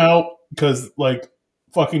take him out because, like,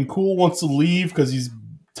 fucking Cool wants to leave because he's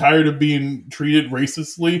tired of being treated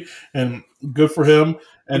racistly, and good for him.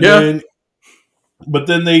 And but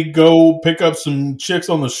then they go pick up some chicks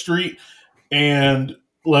on the street, and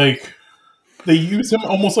like they use him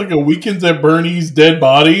almost like a Weekends at Bernie's dead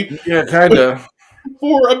body. Yeah, kind of.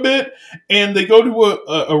 For a bit, and they go to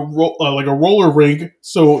a roller rink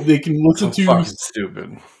so they can listen to. Fucking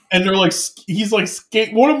stupid. And they're like, he's like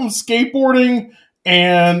one of them skateboarding,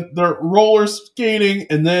 and they're roller skating,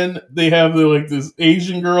 and then they have this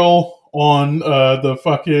Asian girl on the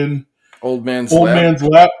fucking old man's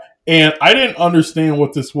lap. And I didn't understand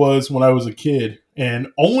what this was when I was a kid, and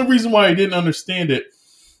only reason why I didn't understand it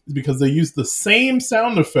is because they used the same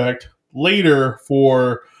sound effect later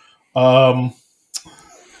for We're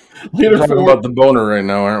talking about the boner right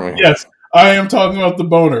now, aren't we? Yes, I am talking about the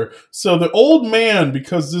boner. So the old man,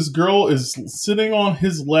 because this girl is sitting on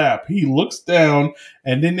his lap, he looks down,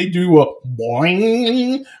 and then they do a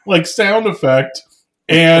boing like sound effect.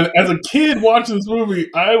 And as a kid watching this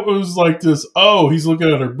movie, I was like this, oh, he's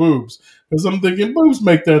looking at her boobs. Because I'm thinking boobs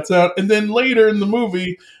make that sound. And then later in the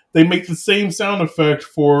movie, they make the same sound effect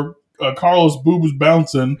for Carlos' boobs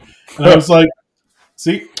bouncing. And I was like,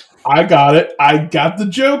 see, I got it. I got the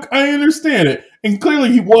joke. I understand it. And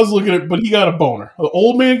clearly he was looking at it, but he got a boner. The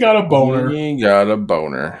old man got a boner. He got a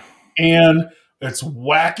boner. And it's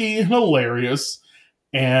wacky and hilarious.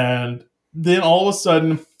 And then all of a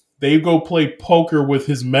sudden, they go play poker with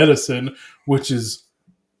his medicine, which is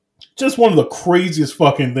just one of the craziest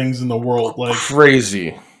fucking things in the world. Like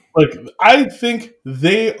crazy. Like, I think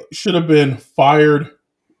they should have been fired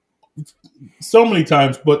so many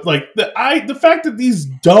times, but like the fact that these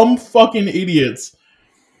dumb fucking idiots,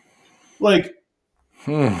 like,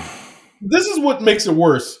 this is what makes it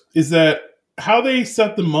worse, is that how they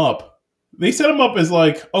set them up. They set them up as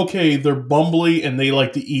like, okay, they're bumbly and they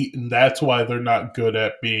like to eat, and that's why they're not good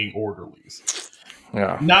at being orderlies.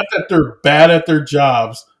 Yeah. Not that they're bad at their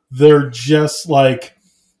jobs. They're just like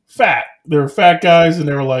fat. They're fat guys, and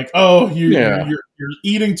they're like, oh, you're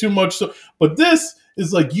eating too much. So, but this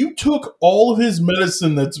is like, you took all of his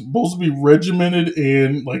medicine that's supposed to be regimented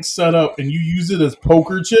and like set up, and you use it as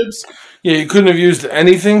poker chips. Yeah, you couldn't have used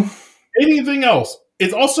anything else.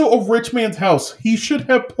 It's also a rich man's house. He should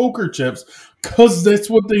have poker chips because that's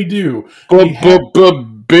what they do. But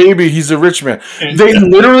baby, he's a rich man. They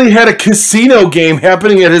literally had a casino game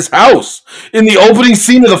happening at his house in the opening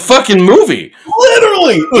scene of the fucking movie.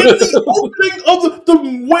 Literally, in the opening of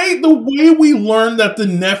the way we learned that the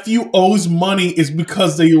nephew owes money is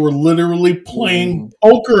because they were literally playing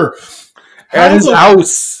poker at his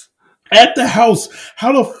house. At the house.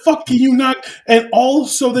 How the fuck can you not? And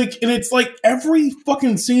also and it's like every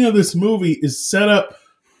fucking scene of this movie is set up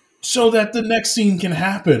so that the next scene can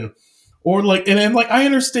happen. Or like, and like, I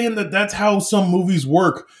understand that that's how some movies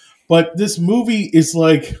work, but this movie is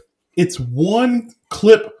like, it's one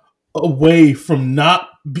clip away from not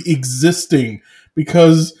existing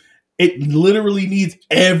because it literally needs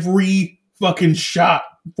every fucking shot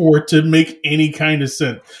for it to make any kind of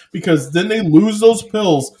sense. Because then they lose those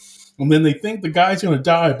pills, and then they think the guy's going to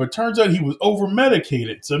die, but turns out he was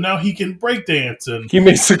over-medicated, so now he can breakdance. And he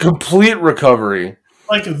makes a complete recovery.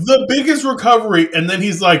 Like, the biggest recovery, and then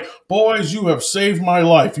he's like, boys, you have saved my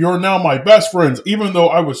life. You're now my best friends, even though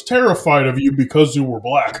I was terrified of you because you were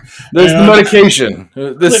black. There's the medication.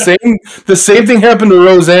 The same thing happened to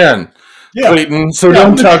Roseanne, Clayton, so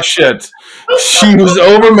don't talk shit. She was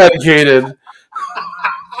over-medicated.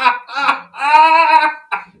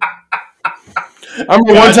 I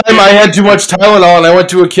remember one time I had too much Tylenol and I went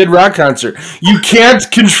to a Kid Rock concert. You can't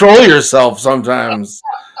control yourself sometimes.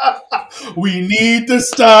 We need to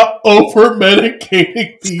stop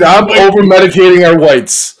over-medicating. Stop over-medicating our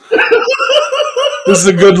whites. This is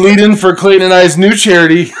a good lead-in for Clayton and I's new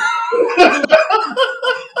charity.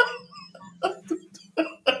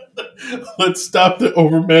 Let's stop the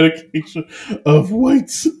over-medication of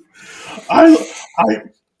whites.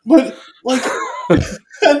 But like,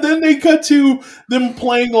 and then they cut to them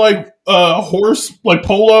playing like horse, like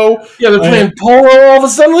polo. Yeah, they're playing polo all of a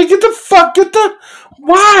sudden. Like,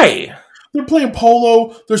 why? They're playing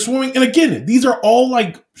polo. They're swimming, and again, these are all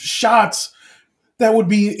like shots that would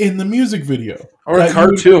be in the music video or a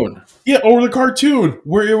cartoon. Or the cartoon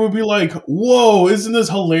where it would be like, "Whoa, isn't this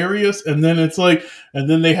hilarious?" And then it's like, and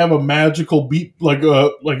then they have a magical beat, like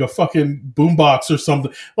a fucking boombox or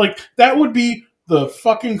something. Like that would be the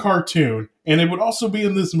fucking cartoon, and it would also be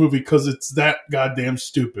in this movie because it's that goddamn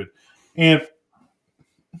stupid. And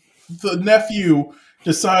the nephew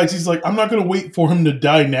decides he's like, I'm not going to wait for him to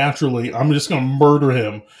die naturally. I'm just going to murder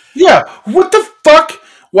him. Yeah, what the fuck?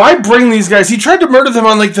 Why bring these guys? He tried to murder them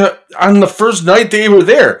on the first night they were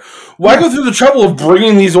there. Why go through the trouble of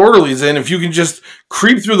bringing these orderlies in if you can just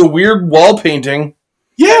creep through the weird wall painting?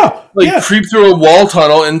 Yeah, creep through a wall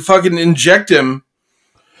tunnel and fucking inject him.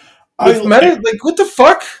 What the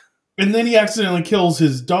fuck? And then he accidentally kills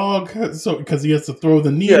his dog, because he has to throw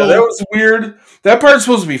the needle. Yeah, that was weird. That part was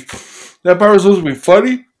supposed to be funny. But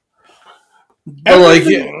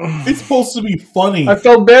it's supposed to be funny. I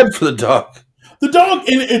felt bad for the dog. The dog,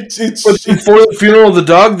 and it's before the funeral of the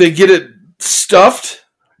dog, they get it stuffed.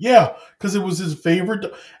 Yeah, because it was his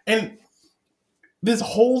favorite. And this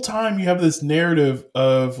whole time, you have this narrative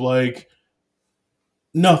of like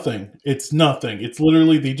nothing. It's nothing. It's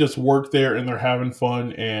literally they just work there and they're having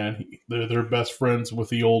fun and they're best friends with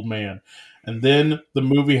the old man. And then the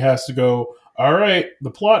movie has to go, all right, the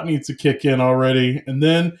plot needs to kick in already. And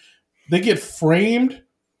then they get framed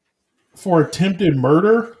for attempted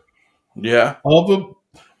murder. Yeah.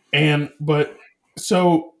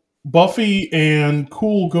 So Buffy and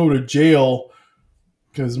Cool go to jail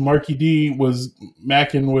because Marky D was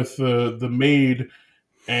macking with the maid.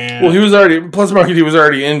 And Marky D was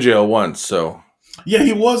already in jail once, so. Yeah,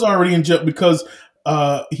 he was already in jail because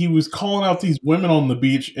he was calling out these women on the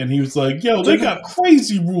beach and he was like, yo, they got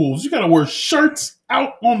crazy rules. You got to wear shirts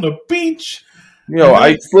out on the beach.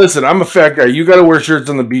 Listen, I'm a fat guy. You got to wear shirts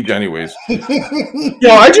on the beach anyways.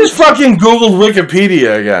 I just fucking Googled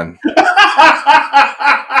Wikipedia again.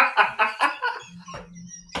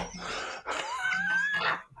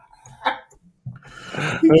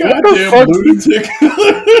 Goddamn lunatic.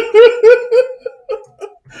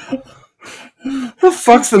 What the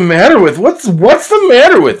fuck's the matter with? What's the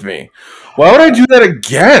matter with me? Why would I do that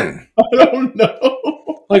again? I don't know.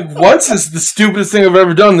 What's this the stupidest thing I've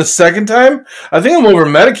ever done? The second time? I think I'm over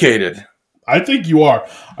medicated. I think you are.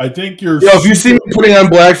 I think you're. If you see me putting on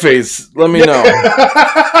blackface, let me know.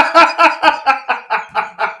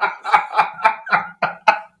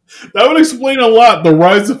 That would explain a lot. The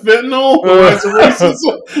rise of fentanyl, the rise of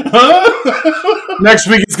racism. Huh? Next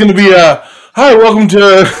week it's going to be hi, welcome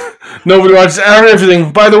to Nobody Watches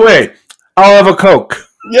Everything. By the way, I'll have a Coke.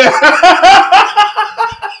 Yeah.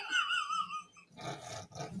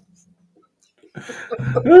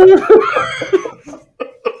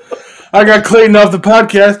 I got Clayton off the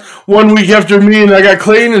podcast 1 week after me, and I got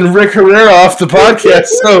Clayton and Rick Herrera off the podcast.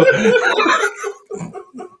 So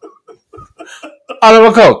I'll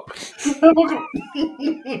have a Coke.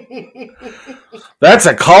 That's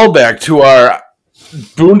a callback to our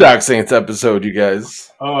Boondock Saints episode, you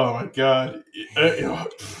guys. Oh my god!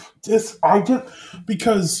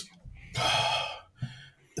 Because.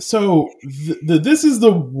 So this is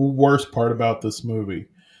the worst part about this movie,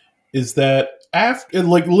 is that after it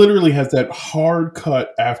literally has that hard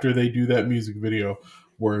cut after they do that music video,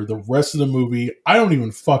 where the rest of the movie I don't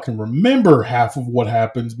even fucking remember half of what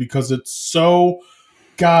happens because it's so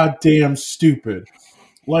goddamn stupid.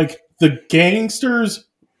 Like the gangsters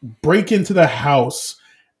break into the house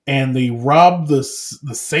and they rob the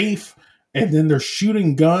safe, and then they're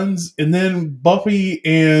shooting guns, and then Buffy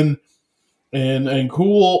and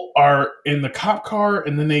Cool are in the cop car,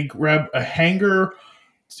 and then they grab a hanger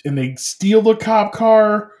and they steal the cop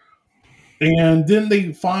car, and then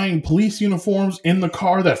they find police uniforms in the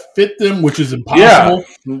car that fit them, which is impossible.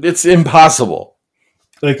 Yeah, it's impossible.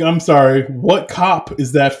 I'm sorry, what cop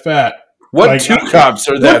is that fat? Two cops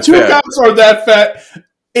are that fat? Two cops are that fat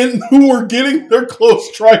and who are getting their clothes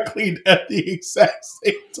dry cleaned at the exact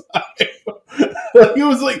same time? It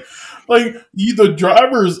was like like the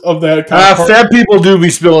drivers of that kind of fat people do be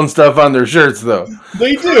spilling stuff on their shirts, though.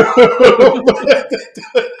 They do.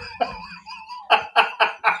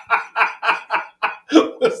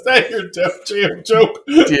 Was that your Def Jam joke?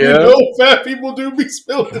 Yeah. You know, fat people do be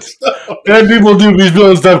spilling stuff. Fat people do be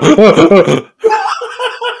spilling stuff.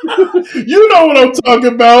 You know what I'm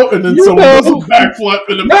talking about. And then someone does a backflip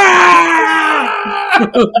in the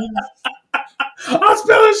I'm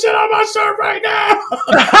spilling shit on my shirt right now.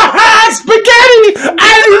 Spaghetti!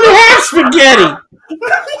 I don't even have spaghetti.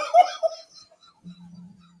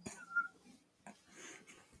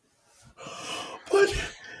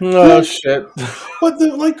 Oh shit! But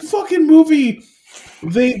the fucking movie,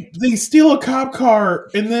 they steal a cop car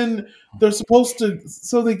and then they're supposed to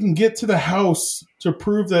so they can get to the house to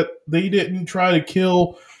prove that they didn't try to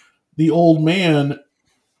kill the old man,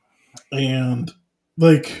 and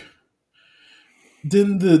like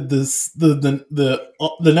then the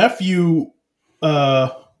nephew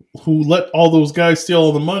who let all those guys steal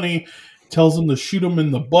all the money tells him to shoot him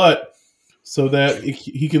in the butt so that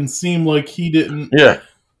he can seem like he didn't. Yeah.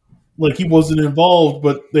 Like he wasn't involved,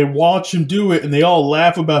 but they watch him do it and they all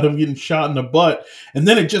laugh about him getting shot in the butt. And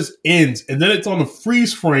then it just ends. And then it's on a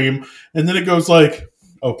freeze frame. And then it goes like,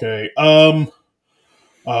 okay, my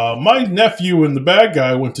nephew and the bad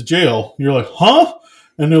guy went to jail. You're like, huh?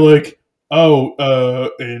 And they're like, oh,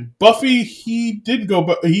 and Buffy, he didn't go,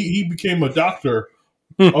 but he became a doctor.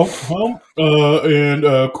 Cool,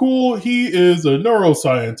 he is a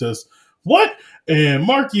neuroscientist. What? And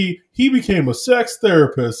Marky, he became a sex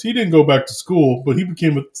therapist. He didn't go back to school, but he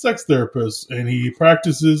became a sex therapist, and he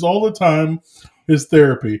practices all the time his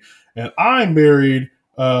therapy. And I married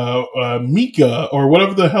Mika, or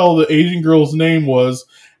whatever the hell the Asian girl's name was,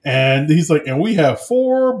 and he's like, and we have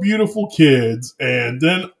 4 beautiful kids. And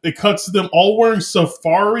then it cuts to them all wearing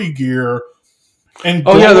safari gear. And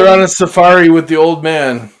they're on a safari with the old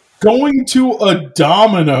man. Going to a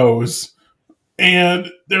Domino's.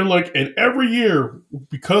 And they're like, and every year,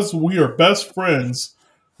 because we are best friends,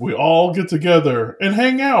 we all get together and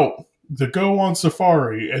hang out to go on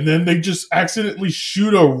safari. And then they just accidentally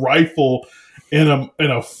shoot a rifle in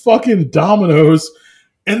a fucking Domino's.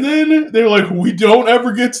 And then they're like, we don't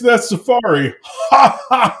ever get to that safari.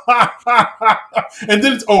 And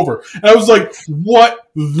then it's over. And I was like, what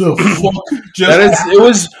the fuck just it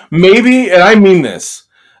was maybe, and I mean this,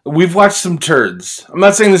 we've watched some turds. I'm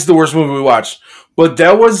not saying this is the worst movie we watched, but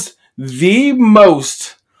that was the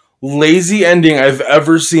most lazy ending I've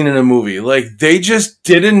ever seen in a movie. Like, they just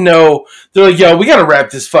didn't know. They're like, yo, we gotta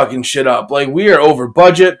wrap this fucking shit up. Like, we are over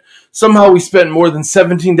budget. Somehow we spent more than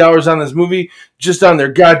 $17 on this movie just on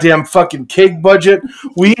their goddamn fucking cake budget.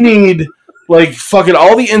 We need, like, fucking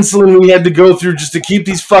all the insulin we had to go through just to keep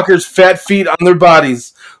these fuckers' fat feet on their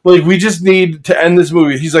bodies. Like, we just need to end this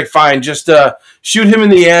movie. He's like, fine, just shoot him in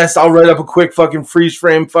the ass. I'll write up a quick fucking freeze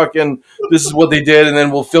frame fucking, this is what they did, and then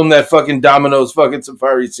we'll film that fucking Domino's fucking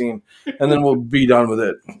safari scene, and then we'll be done with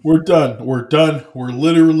it. We're done. We're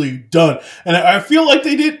literally done. And I feel like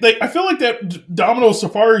they did, I feel like that Domino's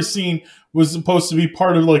safari scene was supposed to be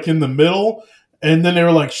part of, like, in the middle. And then they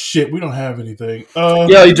were like, shit, we don't have anything.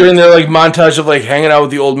 During their like montage of like hanging out with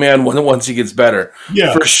the old man once he gets better.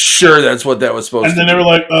 Yeah. For sure that's what that was supposed to be. And then they were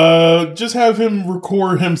like, just have him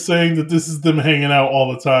record him saying that this is them hanging out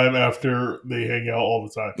all the time after they hang out all the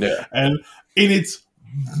time. Yeah. And it's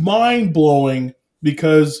mind-blowing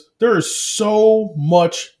because there is so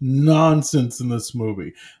much nonsense in this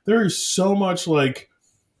movie. There is so much like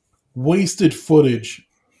wasted footage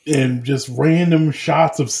and just random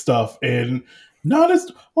shots of stuff, and not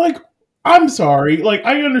as like, I'm sorry, like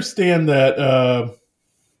I understand that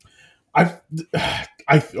all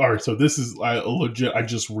right, so this is legit, I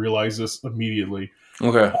just realized this immediately.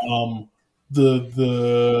 Okay.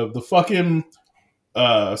 The fucking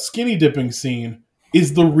skinny dipping scene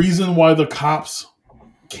is the reason why the cops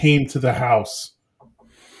came to the house.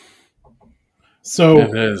 So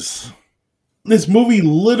it is. This movie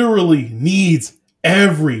literally needs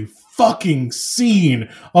every fucking scene.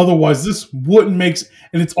 Otherwise, this wouldn't make sense.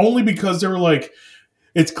 And it's only because they were like,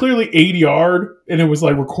 it's clearly ADR'd, and it was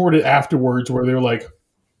like recorded afterwards where they were like,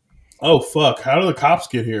 oh fuck, how did the cops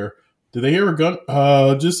get here? Did they hear a gun?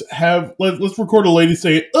 Let's record a lady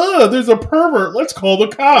saying, there's a pervert, let's call the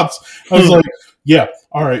cops. I was like, yeah,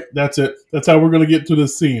 all right, that's it. That's how we're gonna get to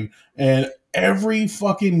this scene. And every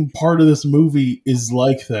fucking part of this movie is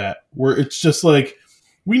like that, where it's just like,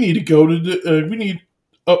 we need to go to we need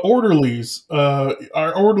orderlies.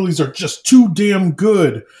 Our orderlies are just too damn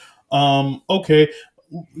good. Okay.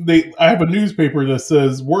 I have a newspaper that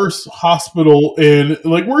says worst hospital in,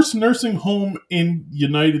 like, worst nursing home in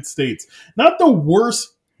United States. Not the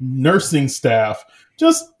worst nursing staff.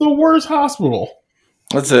 Just the worst hospital.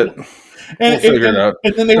 That's it. And we'll figure it out.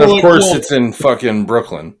 And then they and were of course, it's in fucking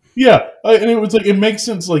Brooklyn. Yeah, and it was like it makes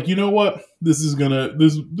sense. Like, you know what? This is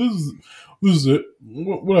it.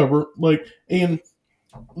 Whatever. Like, and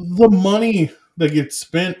the money that gets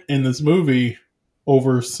spent in this movie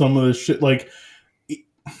over some of this shit, like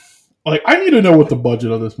I need to know what the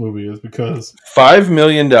budget of this movie is, because $5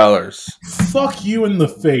 million. Fuck you in the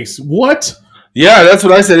face. What? Yeah, that's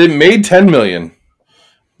what I said. It made $10 million.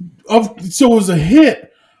 So it was a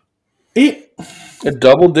hit. It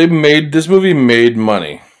doubled. This movie made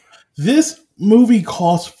money. This movie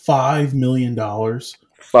cost $5 million.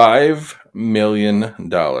 $5 million.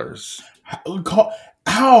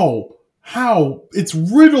 How? It's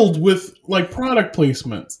riddled with like product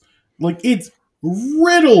placements. Like, it's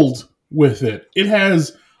riddled with it. It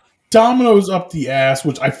has Domino's up the ass,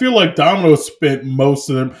 which I feel like Domino's spent most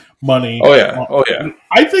of their money. Oh yeah.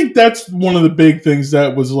 I think that's one of the big things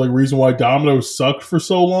that was like reason why Domino's sucked for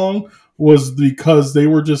so long, was because they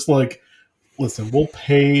were just like, listen, we'll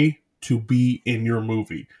pay to be in your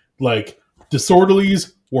movie. Like,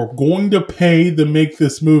 Disorderlies, we're going to pay to make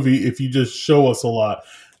this movie if you just show us a lot.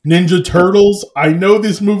 Ninja Turtles, I know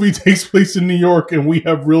this movie takes place in New York and we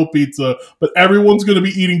have real pizza, but everyone's going to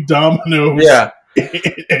be eating Domino's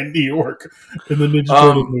in New York in the Ninja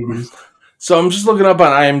Turtles movies. So I'm just looking up on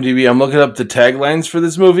IMDb. I'm looking up the taglines for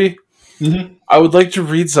this movie. Mm-hmm. I would like to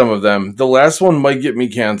read some of them. The last one might get me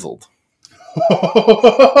canceled. Okay.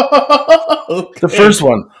 The first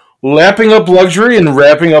one, lapping up luxury and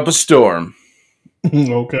wrapping up a storm.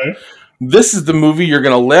 Okay. This is the movie you're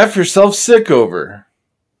going to laugh yourself sick over.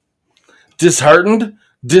 Disheartened,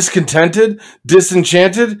 discontented,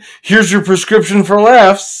 disenchanted, here's your prescription for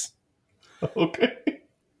laughs. Okay.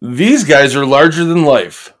 These guys are larger than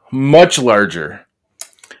life. Much larger.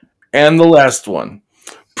 And the last one.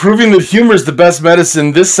 Proving that humor is the best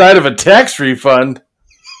medicine this side of a tax refund.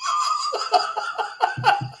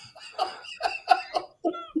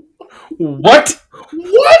 What?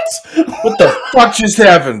 What? What the fuck just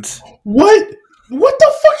happened? What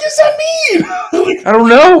the fuck does that mean? I don't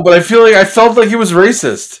know, but I felt like it was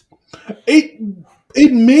racist.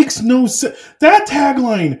 It makes no sense. That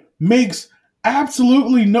tagline makes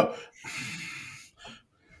absolutely no.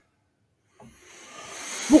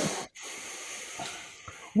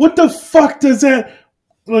 What the fuck does that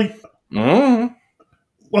like? Mm.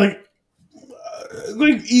 Like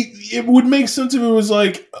it would make sense if it was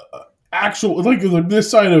like actual, like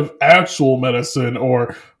this side of actual medicine,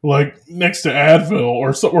 or like next to Advil or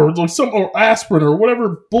aspirin or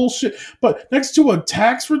whatever bullshit. But next to a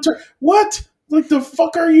tax return, what? Like, the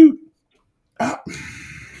fuck are you? Yeah,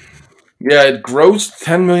 it grossed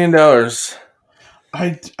 $10 million.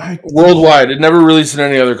 Worldwide. It never released in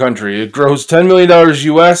any other country. It grossed $10 million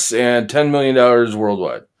US and $10 million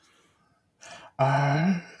worldwide.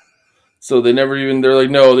 So they're like,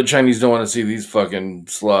 no, the Chinese don't want to see these fucking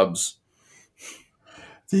slubs.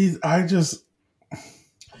 This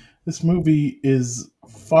movie is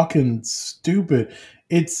fucking stupid.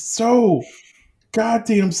 It's so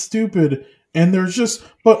goddamn stupid. And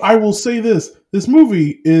but I will say this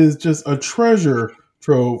movie is just a treasure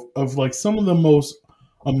trove of like some of the most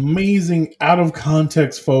amazing out of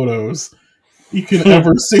context photos you can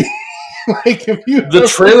ever see. Like,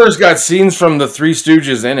 the trailer's got scenes from the Three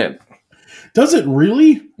Stooges in it. Does it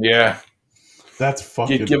really? Yeah. That's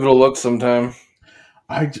fucking... Give it a look sometime.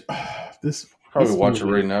 Probably watch it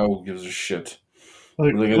right now. Who gives a shit?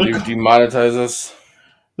 Like, are they going to demonetize us?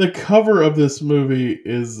 The cover of this movie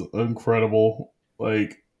is incredible.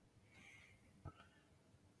 Like,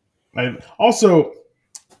 what's up?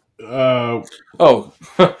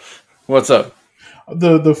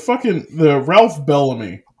 The Ralph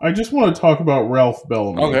Bellamy. I just want to talk about Ralph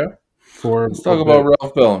Bellamy. Okay. Let's talk about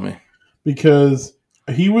Ralph Bellamy. Because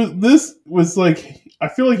I feel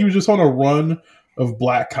like he was just on a run of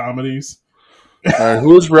black comedies.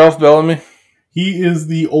 Who is Ralph Bellamy? He is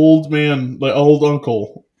the old man, the old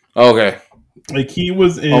uncle. Okay. Like, he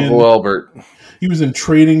was in Uncle Albert. He was in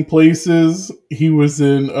Trading Places. He was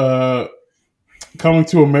in Coming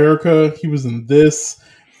to America. He was in this.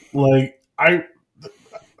 Like, I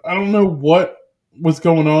don't know what was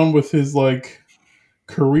going on with his like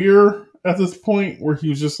career at this point, where he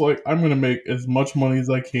was just like, I'm going to make as much money as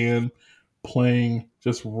I can playing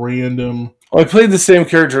just random. Well, I played the same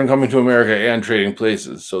character in Coming to America and Trading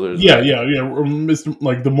Places, so there's Mr.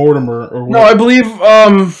 like the Mortimer or whatever. No, I believe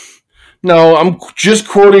no, I'm just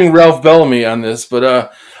quoting Ralph Bellamy on this,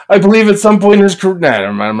 but I believe at some point in his career,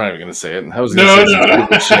 I'm not even going to say it. I was going to say some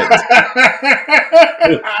stupid shit.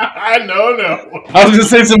 No. I was gonna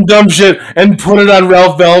say some dumb shit and put it on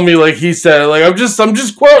Ralph Bellamy like he said. Like I'm just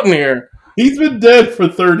quoting here. He's been dead for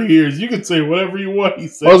 30 years. You can say whatever you want. He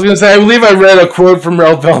said. I was gonna say I believe I read a quote from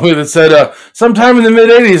Ralph Bellamy that said, "Sometime in the mid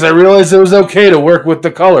 '80s, I realized it was okay to work with the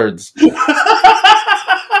coloreds."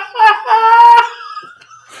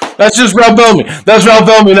 That's just Ralph Bellamy. That's Ralph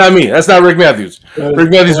Bellamy, not me. That's not Rick Matthews.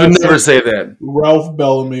 Rick Matthews would never say that. Ralph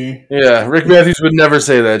Bellamy. Yeah, Rick Matthews would never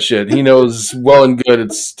say that shit. He knows well and good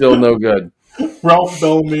it's still no good. Ralph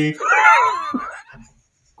Bellamy,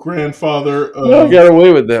 grandfather I got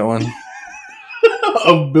away with that one.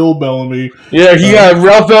 of Bill Bellamy. Yeah,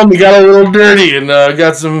 Ralph Bellamy got a little dirty and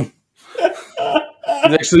got some.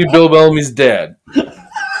 He's actually Bill Bellamy's dad.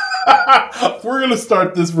 We're gonna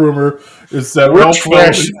start this rumor. Is that Ralph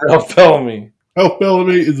Bellamy? Ralph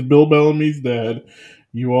Bellamy is Bill Bellamy's dad.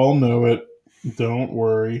 You all know it. Don't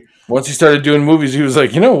worry. Once he started doing movies, he was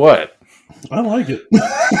like, you know what? I like it.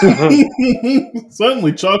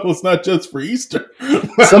 Suddenly, chocolate's not just for Easter.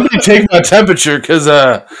 Somebody take my temperature, because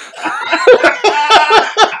have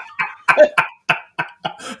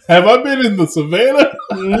I been in the savannah?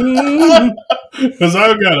 Because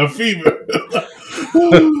I've got a fever.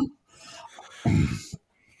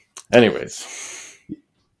 Anyways,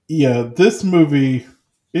 yeah, this movie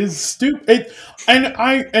is stupid, and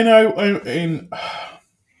I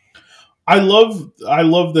love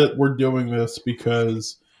that we're doing this,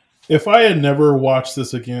 because if I had never watched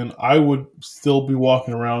this again, I would still be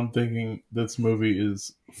walking around thinking this movie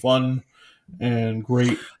is fun and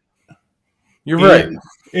great. You're right.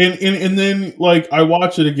 And then like I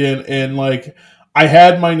watch it again, and like I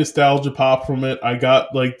had my nostalgia pop from it. I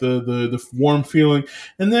got like the warm feeling,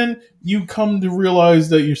 and then you come to realize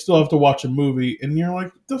that you still have to watch a movie, and you're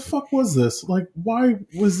like, the fuck was this? Like, why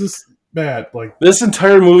was this bad? Like, this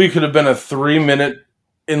entire movie could have been a 3-minute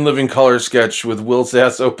in living color sketch with Will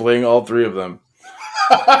Sasso playing all three of them.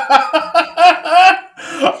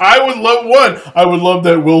 I would love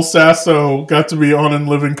that Will Sasso got to be on In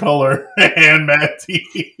Living Color and Matt T.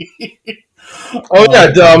 Oh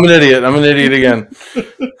yeah, I'm an idiot. I'm an idiot again.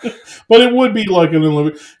 But it would be like an In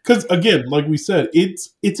Living, because again, like we said,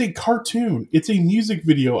 it's a cartoon. It's a music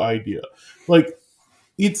video idea. Like,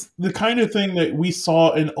 it's the kind of thing that we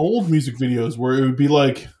saw in old music videos where it would be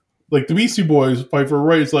like the Beastie Boys fight for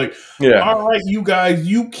rights. Like, yeah, all right, you guys,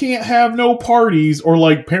 you can't have no parties, or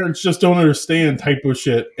like parents just don't understand type of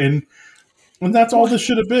shit. And that's all this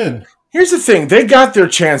should have been. Here's the thing. They got their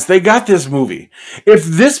chance. They got this movie. If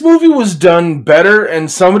this movie was done better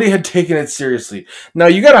and somebody had taken it seriously. Now,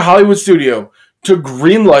 you got a Hollywood studio to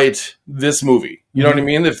greenlight this movie. You know what I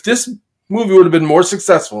mean? If this movie would have been more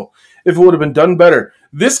successful, if it would have been done better,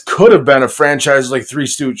 this could have been a franchise like Three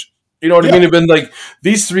Stooges. You know what I mean? It'd been like,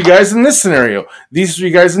 these three guys in this scenario, these three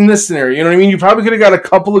guys in this scenario. You know what I mean? You probably could have got a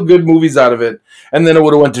couple of good movies out of it, and then it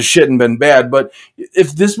would have went to shit and been bad. But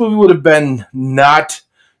if this movie would have been not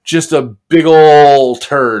just a big old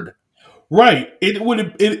turd, right? It would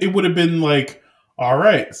have been like, all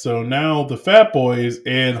right, so now the Fat Boys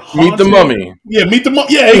and Meet the Mummy. Yeah, Meet the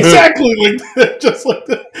Mummy. Yeah, exactly. Like just like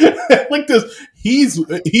like this. He's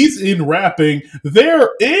in rapping. They're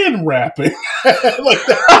in rapping. Like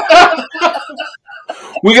that.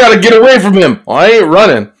 We got to get away from him. Well, I ain't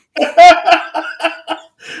running.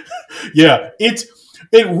 Yeah, it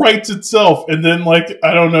writes itself, and then like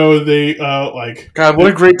I don't know, they like, God, what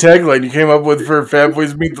a great tagline you came up with for Fat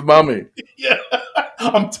Boys Meet the Mummy. Yeah,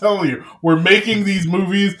 I'm telling you, we're making these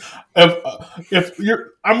movies. If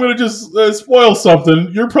you're, I'm gonna just spoil something.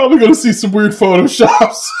 You're probably gonna see some weird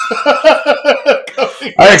photoshops.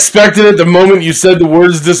 I expected it the moment you said the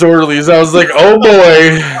words disorderlies. I was like, oh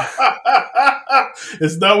boy.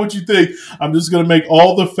 It's not what you think. I'm just going to make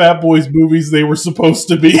all the Fat Boys movies they were supposed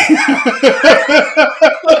to be.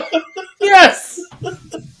 Yes!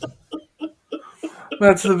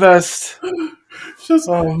 That's the best. Just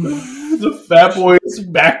the Fat Boys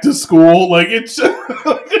back to school. Like, it's just,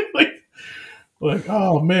 like,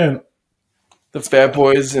 oh, man. The Fat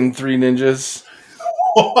Boys and Three Ninjas.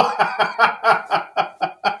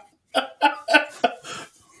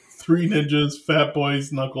 Three Ninjas, Fat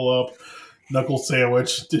Boys, Knuckle Up. Knuckle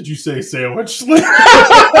Sandwich. Did you say sandwich? Three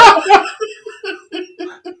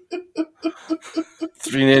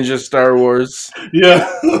Ninjas, Star Wars.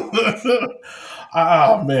 Yeah.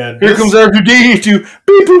 Oh, man. Here comes R2D2.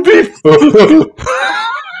 Beep, boop, beep. I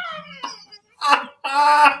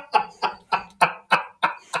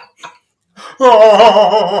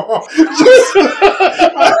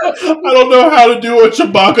don't know how to do a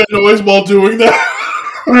Chewbacca noise while doing that.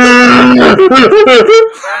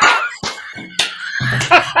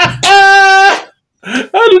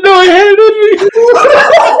 I didn't know I had it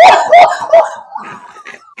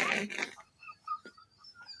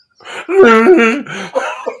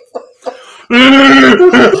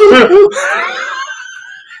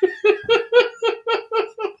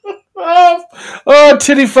oh,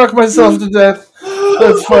 titty fuck myself to death.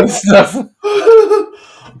 That's fun stuff.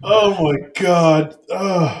 Oh my god.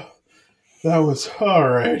 That was all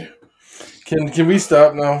right. Can we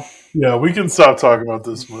stop now? Yeah, we can stop talking about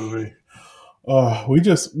this movie. We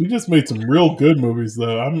just made some real good movies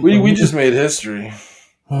though. We just made history.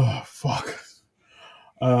 Oh fuck.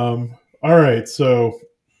 All right, so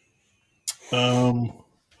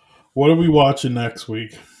what are we watching next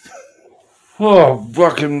week? Oh,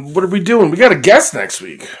 fucking! What are we doing? We got a guest next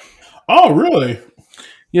week. Oh, really?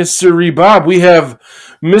 Yes, sir, Bob. We have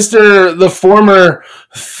Mr. the former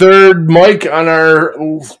third mic on our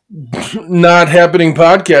Not Happening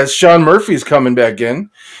podcast. Sean Murphy's coming back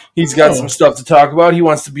in. He's got some stuff to talk about. He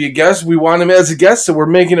wants to be a guest. We want him as a guest, so we're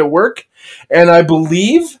making it work. And I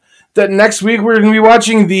believe that next week we're going to be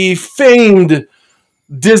watching the famed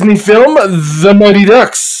Disney film, The Mighty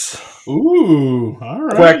Ducks. Ooh, all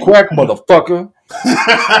right. Quack, quack, motherfucker.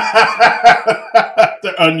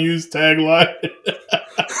 The unused tagline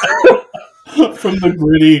from the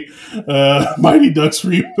gritty Mighty Ducks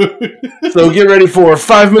reboot. So get ready for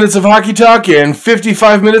 5 minutes of hockey talk and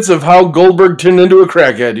 55 minutes of how Goldberg turned into a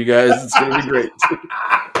crackhead, you guys. It's going to be great.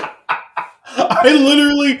 I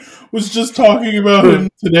literally was just talking about him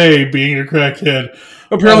today being a crackhead.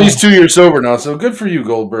 Apparently he's 2 years sober now, so good for you,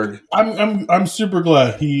 Goldberg. I'm super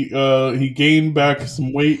glad he gained back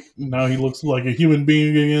some weight. Now he looks like a human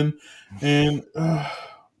being again, and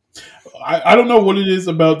I don't know what it is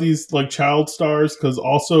about these like child stars, because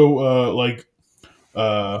also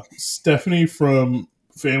Stephanie from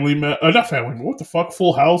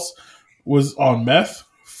Full House was on meth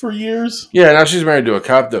for years. Yeah, now she's married to a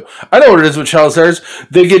cop, though. I know what it is with child stars.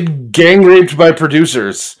 They get gang raped by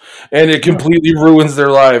producers, and it completely ruins their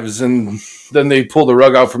lives, and then they pull the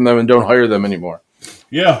rug out from them and don't hire them anymore.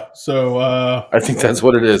 Yeah, so I think that's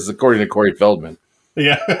what it is, according to Corey Feldman.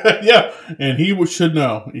 Yeah, yeah, and he should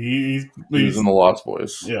know. He's in the Lost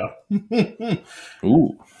Boys. Yeah.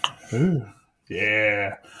 Ooh.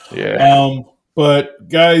 Yeah. Yeah. But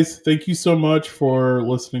guys, thank you so much for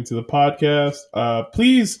listening to the podcast.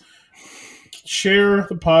 Please share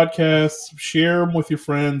the podcast, share them with your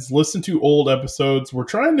friends, listen to old episodes. We're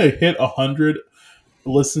trying to hit 100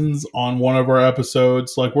 listens on one of our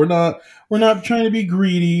episodes. Like we're not trying to be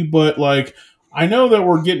greedy, but like I know that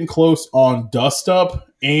we're getting close on Dust Up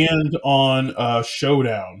and on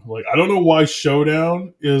Showdown. Like I don't know why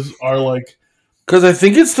Showdown is our like. Because I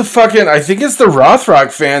think it's the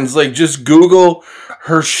Rothrock fans. Like, just Google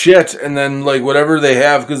her shit and then, like, whatever they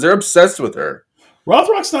have, because they're obsessed with her.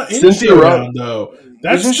 Rothrock's not in Showdown, though.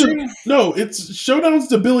 No, it's Showdown's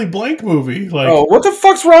the Billy Blank movie. Like, oh, what the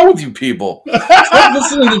fuck's wrong with you people? Stop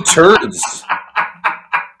listening to turds.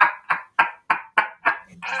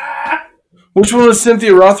 Which one was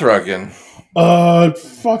Cynthia Rothrock in?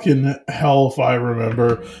 Fucking hell if I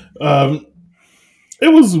remember.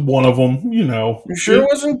 It was one of them, you know. You sure it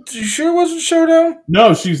wasn't Showdown?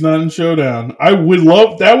 No, she's not in Showdown. I would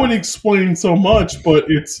love that would explain so much, but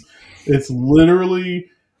it's literally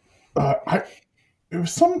it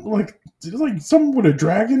was some like someone with a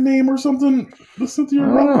dragon name or something. Cynthia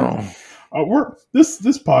Rothrock. This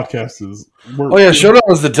podcast is. Showdown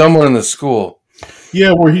was the dumb one in the school.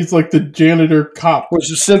 Yeah, where he's like the janitor cop.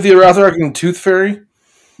 Which is Cynthia Rothrock and Tooth Fairy?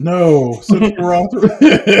 No, Cynthia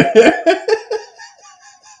Rothrock.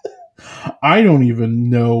 I don't even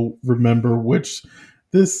remember which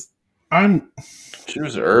this. She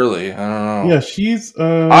was early. I don't know. Yeah, she's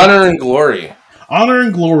Honor and Glory. Honor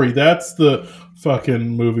and Glory. That's the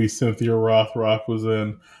fucking movie Cynthia Rothrock was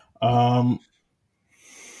in.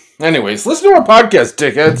 Anyways, listen to our podcast,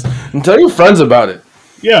 dickheads, and tell your friends about it.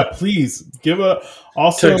 Yeah, please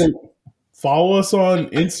follow us on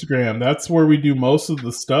Instagram. That's where we do most of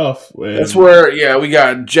the stuff. That's where, we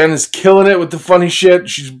got Jen is killing it with the funny shit.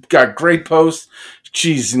 She's got great posts.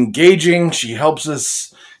 She's engaging. She helps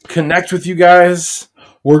us connect with you guys.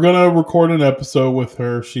 We're going to record an episode with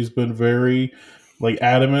her. She's been very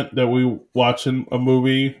adamant that we watch a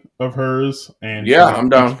movie of hers. And I'm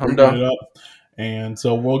down. It up. And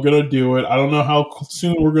so we're going to do it. I don't know how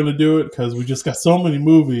soon we're going to do it because we just got so many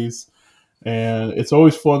movies. And it's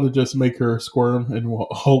always fun to just make her squirm and we'll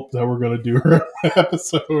hope that we're going to do her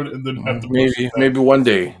episode and then have to maybe one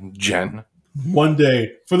day, Jen. One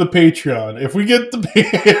day for the Patreon. If we get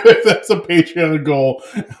if that's a Patreon goal,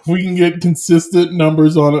 if we can get consistent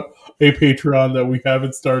numbers on a Patreon that we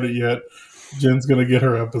haven't started yet, Jen's going to get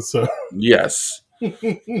her episode. Yes.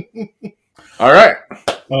 All right.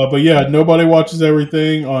 But yeah, nobody watches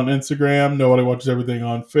everything on Instagram. Nobody watches everything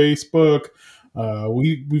on Facebook.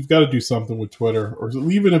 We've got to do something with Twitter, or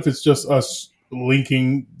even if it's just us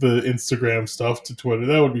linking the Instagram stuff to Twitter,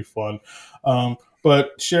 that would be fun.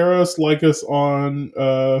 But share us, like us on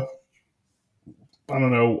I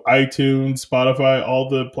don't know, iTunes, Spotify, all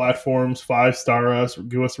the platforms. 5-star us,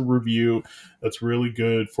 give us a review. That's really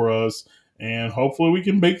good for us. And hopefully we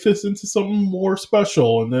can make this into something more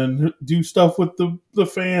special and then do stuff with the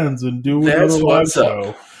fans and do another live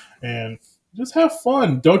show. And just have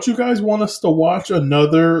fun. Don't you guys want us to watch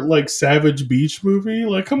another like Savage Beach movie?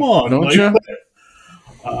 Like, come on. Don't you?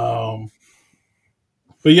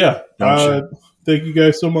 But yeah, thank you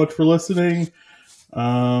guys so much for listening.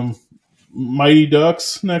 Mighty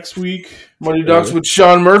Ducks next week. Mighty Ducks with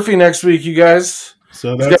Sean Murphy next week, you guys.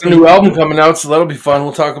 So he's got a new album coming out, so that'll be fun.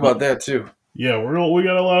 We'll talk about that too. Yeah, we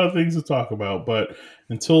got a lot of things to talk about. But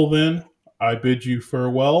until then, I bid you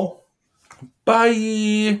farewell.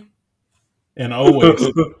 Bye. And always.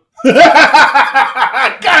 God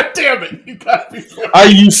damn it! You got me. I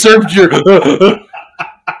usurped your.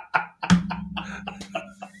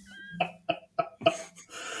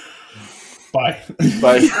 Bye.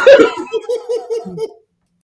 Bye.